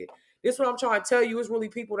initiated. This is what I'm trying to tell you. It's really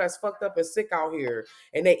people that's fucked up and sick out here,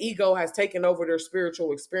 and their ego has taken over their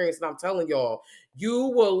spiritual experience. And I'm telling y'all, you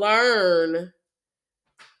will learn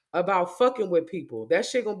about fucking with people. That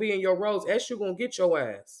shit gonna be in your roads. Eshu gonna get your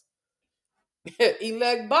ass.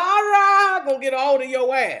 Elect Bara gonna get a hold of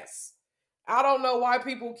your ass. I don't know why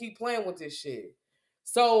people keep playing with this shit.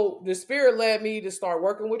 So the spirit led me to start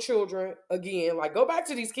working with children again. Like, go back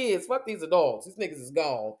to these kids. Fuck these adults. These niggas is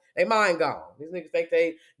gone. They mind gone. These niggas think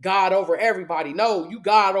they God over everybody. No, you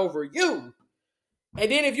God over you.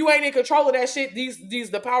 And then if you ain't in control of that shit, these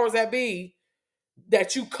the powers that be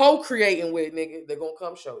that you co-creating with, nigga, they're gonna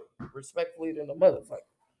come show you. Respectfully to the motherfucker.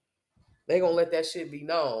 They gonna let that shit be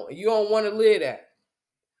known. And you don't want to live that.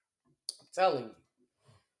 I'm telling you.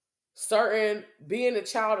 Being a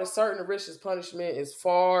child of certain Orishas punishment is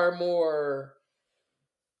far more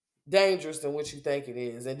dangerous than what you think it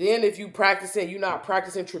is. And then if you're not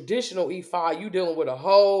practicing traditional Ifa, you dealing with a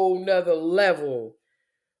whole nother level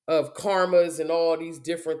of karmas and all these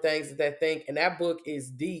different things that they think. And that book is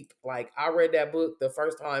deep. Like, I read that book the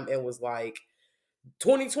first time and was like,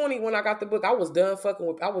 2020, when I got the book, I was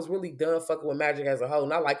really done fucking with magic as a whole.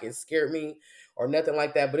 Not like it scared me or nothing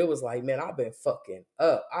like that, but it was like, man, I've been fucking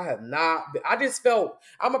up. I just felt,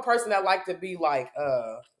 I'm a person that like to be like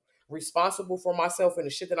responsible for myself and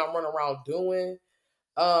the shit that I'm running around doing.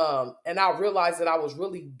 And I realized that I was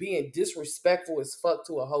really being disrespectful as fuck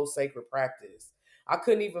to a whole sacred practice. I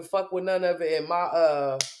couldn't even fuck with none of it. And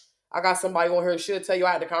I got somebody on here, she'll tell you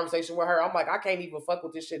I had a conversation with her. I'm like, I can't even fuck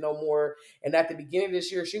with this shit no more. And at the beginning of this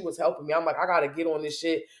year, she was helping me. I'm like, I gotta get on this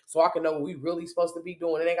shit so I can know what we really supposed to be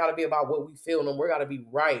doing. It ain't gotta be about what we feel no more. It gotta be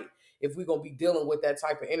right if we're gonna be dealing with that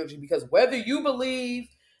type of energy. Because whether you believe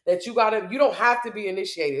that you don't have to be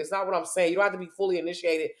initiated. It's not what I'm saying. You don't have to be fully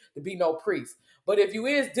initiated to be no priest. But if you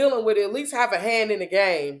is dealing with it, at least have a hand in the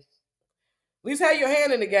game At least have your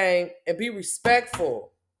hand in the game and be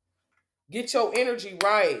respectful. Get your energy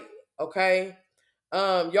right. Okay.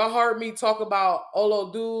 Y'all heard me talk about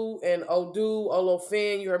Olodu and Odu,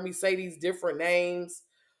 Olofin. You heard me say these different names.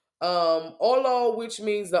 Olo, which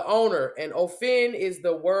means the owner, and Ofin is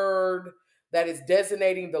the word that is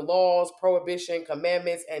designating the laws, prohibition,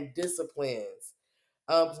 commandments, and disciplines.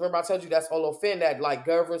 'Cause remember I told you that's Olofin that like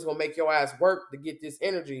governs gonna make your ass work to get this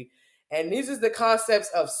energy. And these is the concepts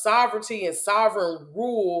of sovereignty and sovereign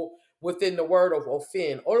rule within the word of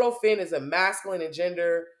Ofin. Olofin is a masculine in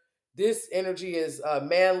gender. This energy is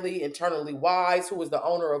manly, internally wise, who is the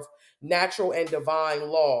owner of natural and divine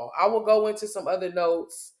law. I will go into some other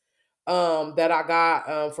notes that I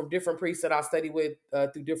got from different priests that I studied with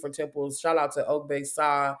through different temples. Shout out to Ogbe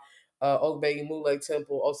Sa, Ogbe Mule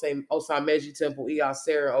Temple, Osameji Temple, Iya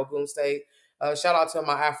Sarah, Ogun State. Shout out to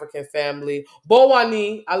my African family.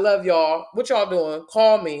 Bowani, I love y'all. What y'all doing?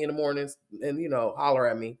 Call me in the mornings and holler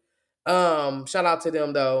at me. Shout out to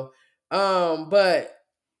them though. But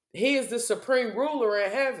he is the supreme ruler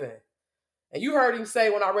in heaven. And you heard him say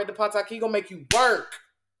when I read the Patak, he gonna make you work.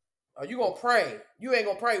 Or you gonna pray. You ain't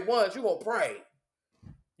gonna pray once, you gonna pray.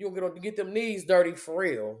 You gonna get them knees dirty for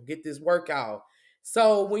real. Get this workout.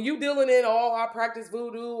 So when you dealing in, oh, I practice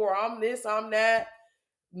voodoo or I'm this, I'm that.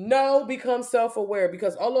 No, become self-aware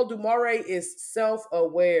because Olodumare is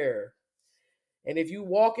self-aware. And if you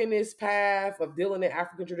walk in this path of dealing in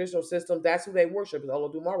African traditional systems, that's who they worship is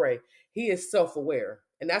Olodumare. He is self-aware.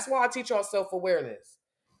 And that's why I teach y'all self-awareness.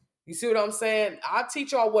 You see what I'm saying? I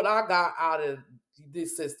teach y'all what I got out of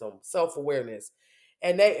this system, self-awareness.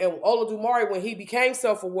 And Olodumare, when he became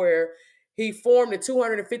self-aware, he formed the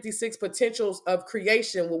 256 potentials of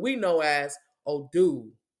creation, what we know as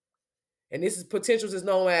Odu. And this is potentials is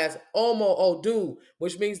known as Omo Odu,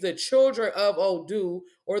 which means the children of Odu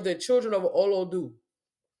or the children of Olodu.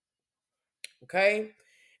 Okay?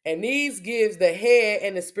 And these gives the head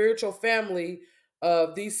and the spiritual family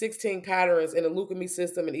of these 16 patterns in the Lukumi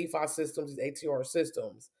system and EFA systems, these ATR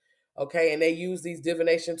systems. Okay, and they use these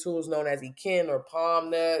divination tools known as Ikin or palm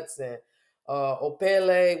nuts and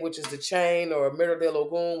Opele, which is the chain, or Miro de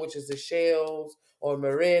Logun, which is the shells, or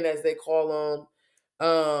Marin as they call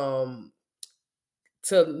them,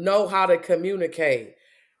 to know how to communicate.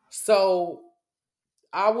 So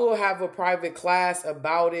I will have a private class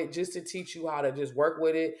about it just to teach you how to just work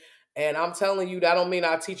with it. And I'm telling you, that don't mean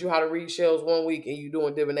I teach you how to read shells one week and you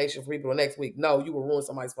doing divination for people the next week. No, you will ruin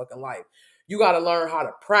somebody's fucking life. You got to learn how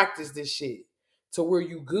to practice this shit to where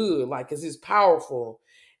you good, like, cause it's powerful.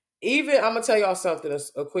 Even I'm gonna tell y'all something,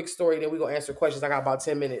 a quick story, then we gonna answer questions. I got about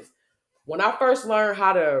 10 minutes. When I first learned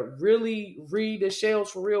how to really read the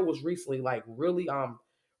shells for real was recently. Like really, I'm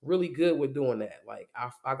really good with doing that. Like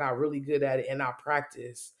I got really good at it, and I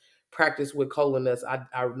practice with colonists.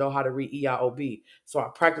 I know how to read EIOB, so I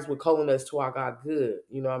practiced with colonists till I got good.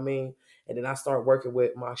 You know what I mean? And then I started working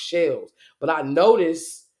with my shells. But I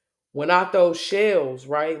noticed when I throw shells,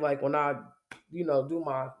 right? Like when I do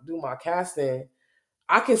my casting,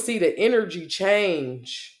 I can see the energy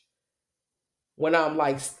change when I'm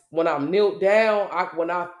knelt down. When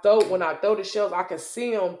I throw the shells, I can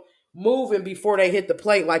see them moving before they hit the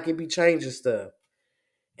plate, like it be changing stuff.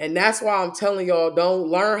 And that's why I'm telling y'all, don't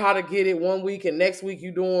learn how to get it one week and next week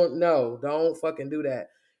you doing no, don't fucking do that.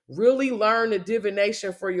 Really learn the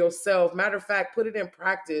divination for yourself. Matter of fact, put it in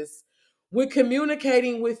practice with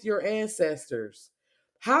communicating with your ancestors.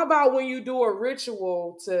 How about when you do a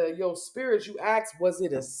ritual to your spirits, you ask, was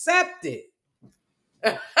it accepted?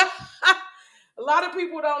 A lot of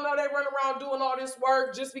people don't know they run around doing all this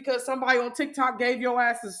work just because somebody on TikTok gave your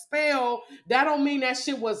ass a spell. That don't mean that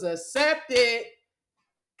shit was accepted.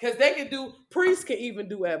 Cause they can do, priests can even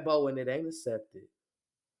do Ebo and it ain't accepted.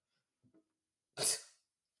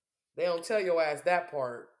 They don't tell your ass that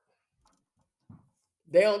part.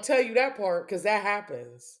 They don't tell you that part because that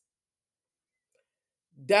happens.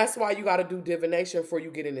 That's why you got to do divination before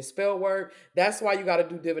you get into spell work. That's why you got to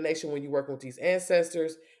do divination when you're working with these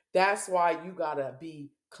ancestors. That's why you got to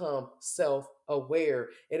become self-aware.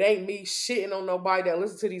 It ain't me shitting on nobody that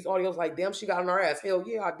listens to these audios like, damn, she got on her ass. Hell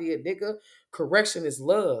yeah, I did, nigga. Correction is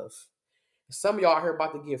love. Some of y'all here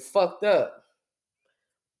about to get fucked up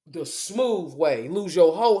the smooth way. Lose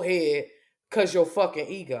your whole head because your fucking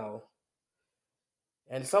ego.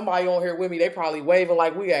 And somebody on here with me, they probably waving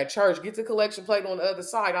like we at church. Get the collection plate on the other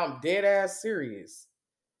side. I'm dead ass serious.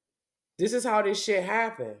 This is how this shit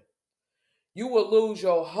happened. You will lose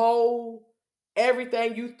your whole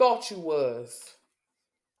everything you thought you was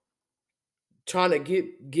trying to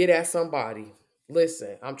get at somebody.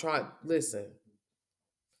 Listen, I'm trying. Listen.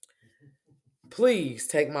 Please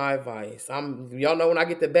take my advice. Y'all know when I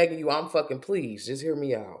get to begging you, I'm fucking please. Just hear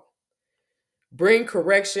me out. Bring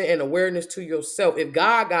correction and awareness to yourself. If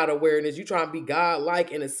God got awareness, you trying to be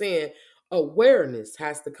God-like in a sin, awareness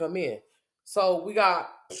has to come in. So we got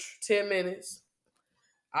 10 minutes.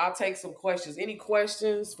 I'll take some questions. Any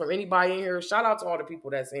questions from anybody in here? Shout out to all the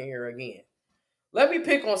people that's in here again. Let me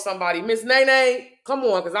pick on somebody. Miss Nene, come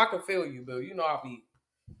on, because I can feel you, boo. You know I'll be.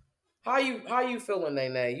 How you feeling,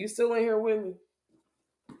 Nene? You still in here with me?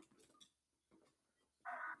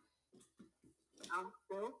 I'm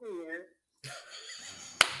still here.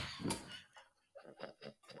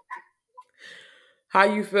 How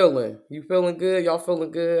you feeling? You feeling good? Y'all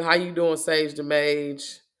feeling good? How you doing, Sage the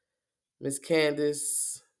Mage? Miss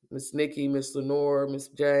Candace, Miss Nikki, Miss Lenore, Miss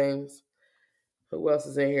James. Who else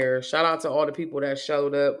is in here? Shout out to all the people that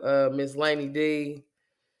showed up. Miss Laney D,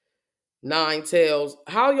 Nine Tails.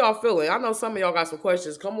 How y'all feeling? I know some of y'all got some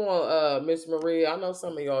questions. Come on, Miss Maria. I know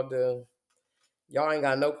some of y'all do. Y'all ain't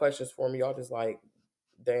got no questions for me. Y'all just like,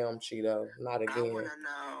 damn, Cheeto, not again. I want to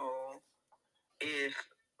know if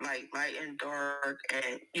like light and dark,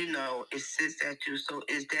 and it sits at you. So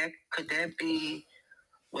could that be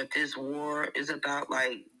what this war is about?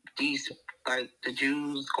 Like like the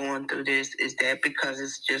Jews going through this? Is that because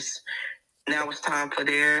it's just now it's time for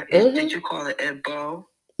their? Did you call it Ebo?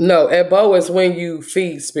 No, Ebo is when you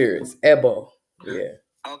feed spirits. Ebo, yeah.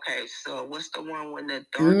 Okay, so what's the one when the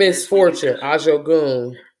darkness? Misfortune,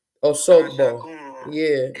 Ajogun, Osogbo.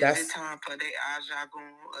 Yeah, is it time for their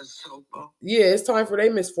Ajogun, Osogbo? Yeah, it's time for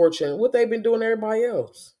their misfortune. What they been doing to everybody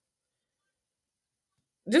else?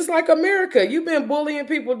 Just like America, you've been bullying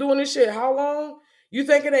people doing this shit. How long? You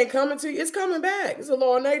think it ain't coming to you? It's coming back. It's a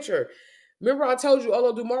law of nature. Remember I told you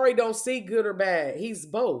Olodumare don't see good or bad. He's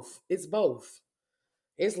both. It's both.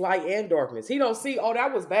 It's light and darkness. He don't see, oh,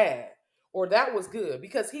 that was bad or that was good,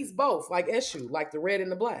 because he's both, like Eshu, like the red and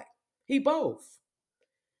the black. He both.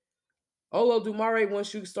 Olodumare,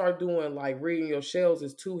 once you start doing like reading your shells,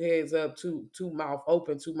 is two heads up, two mouth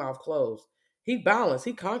open, two mouth closed. He balanced.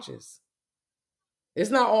 He conscious.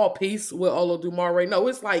 It's not all peace with Olodumare. No,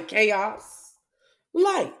 it's like chaos,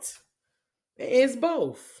 light. It's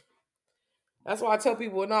both. That's why I tell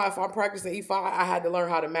people, nah, if I'm practicing E5, I had to learn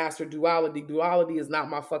how to master duality. Duality is not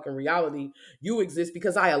my fucking reality. You exist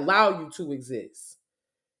because I allow you to exist.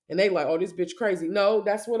 And they like, oh, this bitch crazy. No,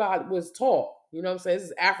 that's what I was taught. You know what I'm saying? This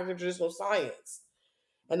is African traditional science.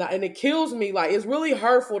 And it kills me. Like, it's really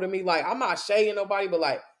hurtful to me. Like, I'm not shading nobody, but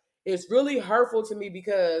like, it's really hurtful to me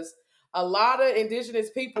because a lot of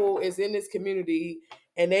indigenous people is in this community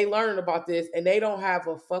and they learn about this and they don't have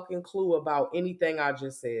a fucking clue about anything I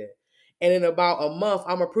just said. And in about a month,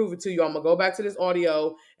 I'm gonna prove it to you. I'm gonna go back to this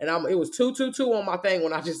audio, and it was 222 on my thing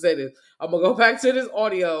when I just said it. I'm gonna go back to this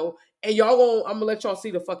audio, and I'm gonna let y'all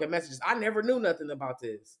see the fucking messages. I never knew nothing about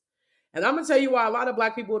this. And I'm gonna tell you why a lot of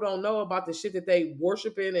black people don't know about the shit that they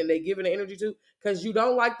worshiping and they giving the energy to, because you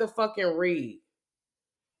don't like to fucking read.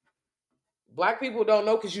 Black people don't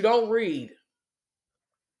know because you don't read.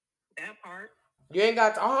 That part. You ain't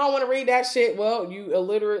got to, oh, I don't want to read that shit. Well, you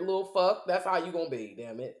illiterate little fuck. That's how you gonna be,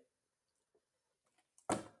 damn it.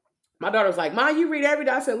 My daughter's like, Ma, you read every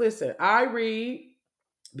day. I said, listen, I read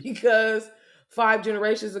because 5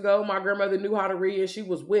 generations ago, my grandmother knew how to read and she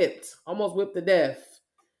was whipped, almost whipped to death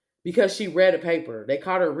because she read a paper. They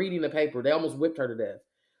caught her reading the paper. They almost whipped her to death.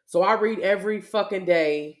 So I read every fucking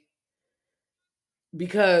day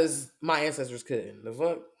because my ancestors couldn't. The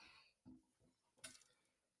fuck?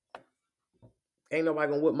 Ain't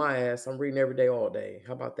nobody gonna whip my ass. I'm reading every day, all day.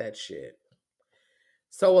 How about that shit?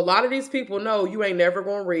 So a lot of these people know you ain't never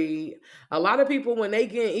gonna read. A lot of people, when they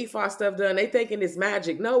get EFI stuff done, they thinking it's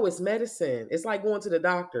magic. No, it's medicine. It's like going to the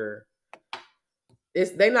doctor.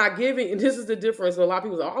 They not giving, and this is the difference. A lot of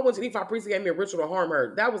people say, oh, I went to EFI priest, he gave me a ritual to harm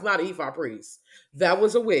her. That was not an EFI priest. That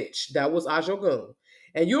was a witch. That was Ajogun.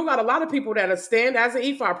 And you got a lot of people that stand as an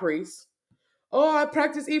EFI priest. Oh, I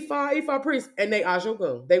practice EFI priest. And they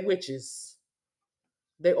Ajogun. They witches.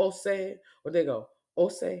 They Ose, or they go,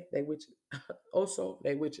 Ose, they witches. Also,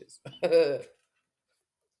 they witches.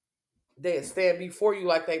 They stand before you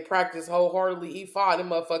like they practice wholeheartedly E5.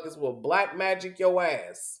 Them motherfuckers will black magic your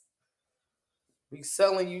ass. Be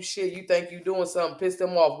selling you shit. You think you doing something, piss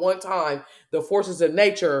them off one time. The forces of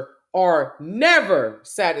nature are never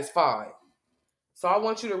satisfied. So I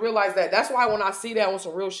want you to realize that. That's why when I see that on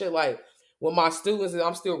some real shit, like with my students, and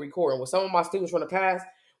I'm still recording, with some of my students from the past,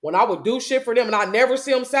 when I would do shit for them and I never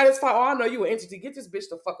see them satisfied, oh, I know you an entity. Get this bitch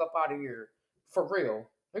the fuck up out of here. For real.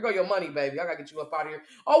 Here go your money, baby. I gotta get you up out of here.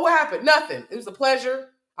 Oh, what happened? Nothing. It was a pleasure.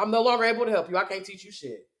 I'm no longer able to help you. I can't teach you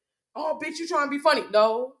shit. Oh, bitch, you trying to be funny.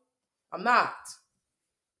 No, I'm not.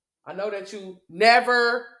 I know that you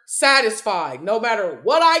never satisfied. No matter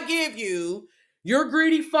what I give you, your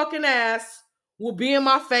greedy fucking ass will be in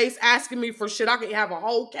my face asking me for shit. I can have a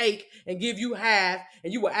whole cake and give you half,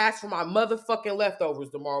 and you will ask for my motherfucking leftovers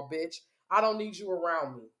tomorrow, bitch. I don't need you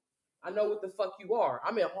around me. I know what the fuck you are.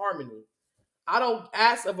 I'm in harmony. I don't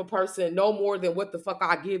ask of a person no more than what the fuck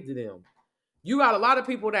I give to them. You got a lot of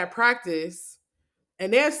people that practice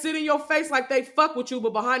and they'll sit in your face like they fuck with you,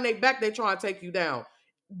 but behind their back they try to take you down.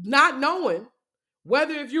 Not knowing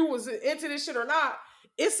whether if you was into this shit or not,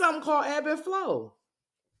 it's something called ebb and flow.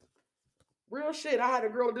 Real shit. I had a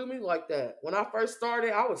girl do me like that. When I first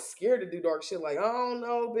started, I was scared to do dark shit. Like, I don't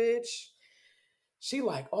know, bitch. She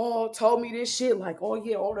like, oh, told me this shit. Like, oh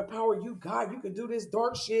yeah, all the power you got, you could do this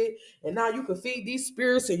dark shit, and now you could feed these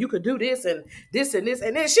spirits, and you could do this and this and this.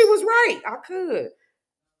 And then she was right. I could.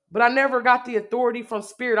 But I never got the authority from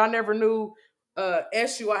spirit. I never knew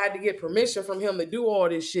SU. I had to get permission from him to do all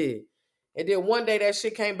this shit. And then one day that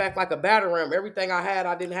shit came back like a batter ram. Everything I had,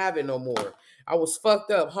 I didn't have it no more. I was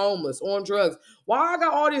fucked up, homeless, on drugs. Why I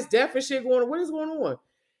got all this death and shit going on? What is going on?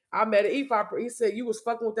 I met an E5. He said you was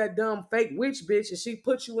fucking with that dumb fake witch bitch and she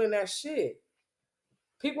put you in that shit.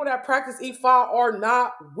 People that practice E5 are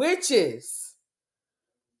not witches.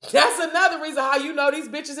 That's another reason how you know these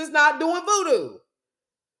bitches is not doing voodoo.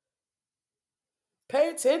 Pay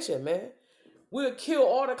attention, man. We'll kill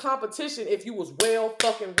all the competition if you was well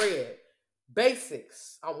fucking read.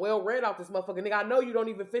 Basics. I'm well read off this motherfucking nigga. I know you don't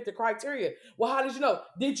even fit the criteria. Well, how did you know?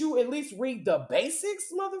 Did you at least read the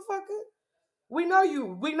basics, motherfucker? We know you.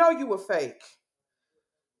 We know you were fake.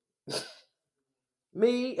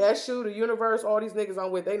 Me, Eshu, the universe, all these niggas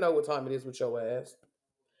I'm with, they know what time it is with your ass.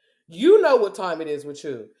 You know what time it is with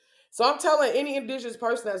you. So I'm telling any indigenous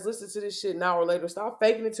person that's listening to this shit now or later, stop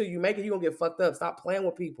faking it till you make it. You're going to get fucked up. Stop playing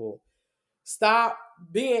with people. Stop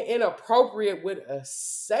being inappropriate with a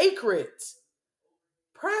sacred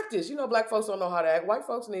practice. You know, black folks don't know how to act. White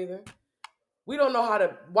folks neither. We don't know how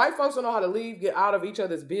to, white folks don't know how to leave, get out of each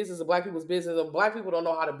other's business and black people's business. And black people don't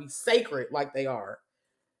know how to be sacred like they are.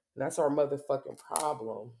 And that's our motherfucking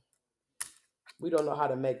problem. We don't know how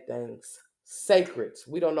to make things sacred.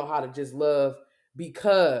 We don't know how to just love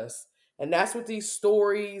because. And that's what these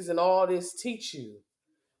stories and all this teach you.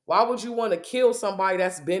 Why would you want to kill somebody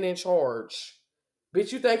that's been in charge?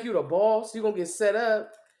 Bitch, you think you the boss? You gonna get set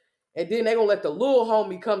up, and then they gonna let the little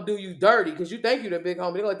homie come do you dirty because you think you the big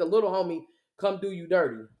homie. They gonna let the little homie come do you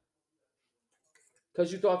dirty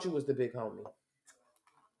because you thought you was the big homie.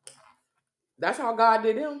 That's how God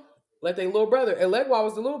did him. Let their little brother, and Legwa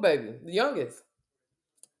was the little baby, the youngest.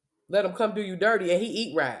 Let him come do you dirty, and he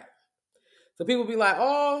eat right. So people be like,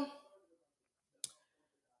 oh,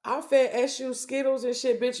 I fed SU Skittles and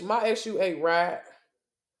shit, bitch. My SU ate rat.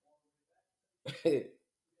 He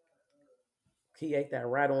ate that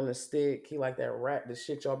rat on the stick. He like that rat, the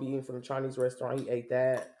shit y'all be eating from the Chinese restaurant. He ate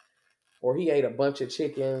that. Or he ate a bunch of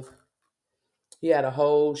chickens. He had a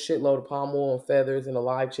whole shitload of palm oil and feathers and a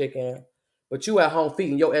live chicken. But you at home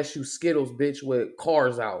feeding your SU Skittles, bitch, with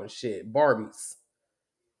cars out and shit. Barbies.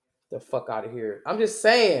 The fuck out of here. I'm just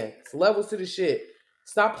saying. It's levels to the shit.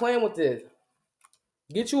 Stop playing with this.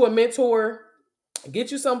 Get you a mentor.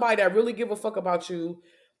 Get you somebody that really give a fuck about you,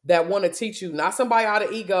 that want to teach you. Not somebody out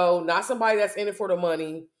of ego. Not somebody that's in it for the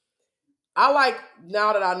money. I like,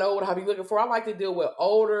 now that I know what I be looking for, I like to deal with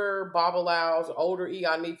older Babalaos, older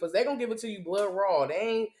Iyanifas. They gonna give it to you blood raw. They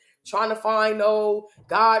ain't trying to find no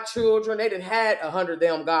godchildren. They done had 100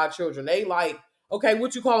 damn godchildren. They like, okay,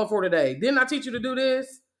 what you calling for today? Didn't I teach you to do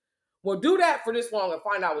this? Well, do that for this long and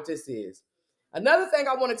find out what this is. Another thing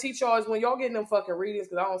I want to teach y'all is when y'all getting them fucking readings,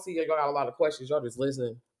 because I don't see y'all got a lot of questions. Y'all just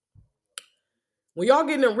listening. When y'all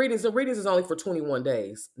getting them readings, the readings is only for 21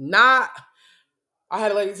 days. Not, I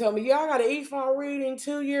had a lady tell me, yeah, I got an E-file reading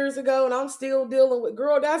 2 years ago and I'm still dealing with,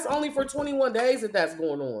 girl, that's only for 21 days that that's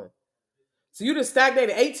going on. So you just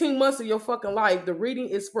stagnated 18 months of your fucking life. The reading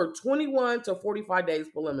is for 21 to 45 days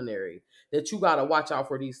preliminary that you got to watch out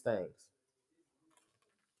for these things.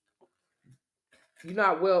 You're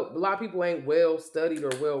not well, a lot of people ain't well studied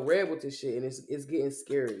or well read with this shit, and it's getting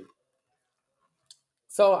scary.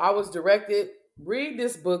 So I was directed, read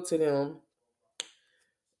this book to them.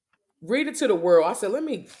 Read it to the world. I said, let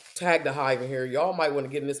me tag the hive in here. Y'all might want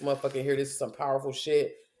to get in this motherfucker here. This is some powerful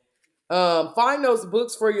shit. Find those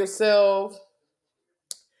books for yourself.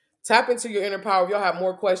 Tap into your inner power. If y'all have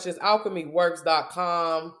more questions,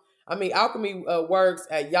 alchemyworks.com. Alchemy works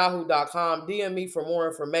at yahoo.com. DM me for more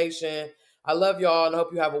information. I love y'all and I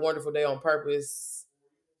hope you have a wonderful day on purpose.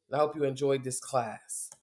 I hope you enjoyed this class.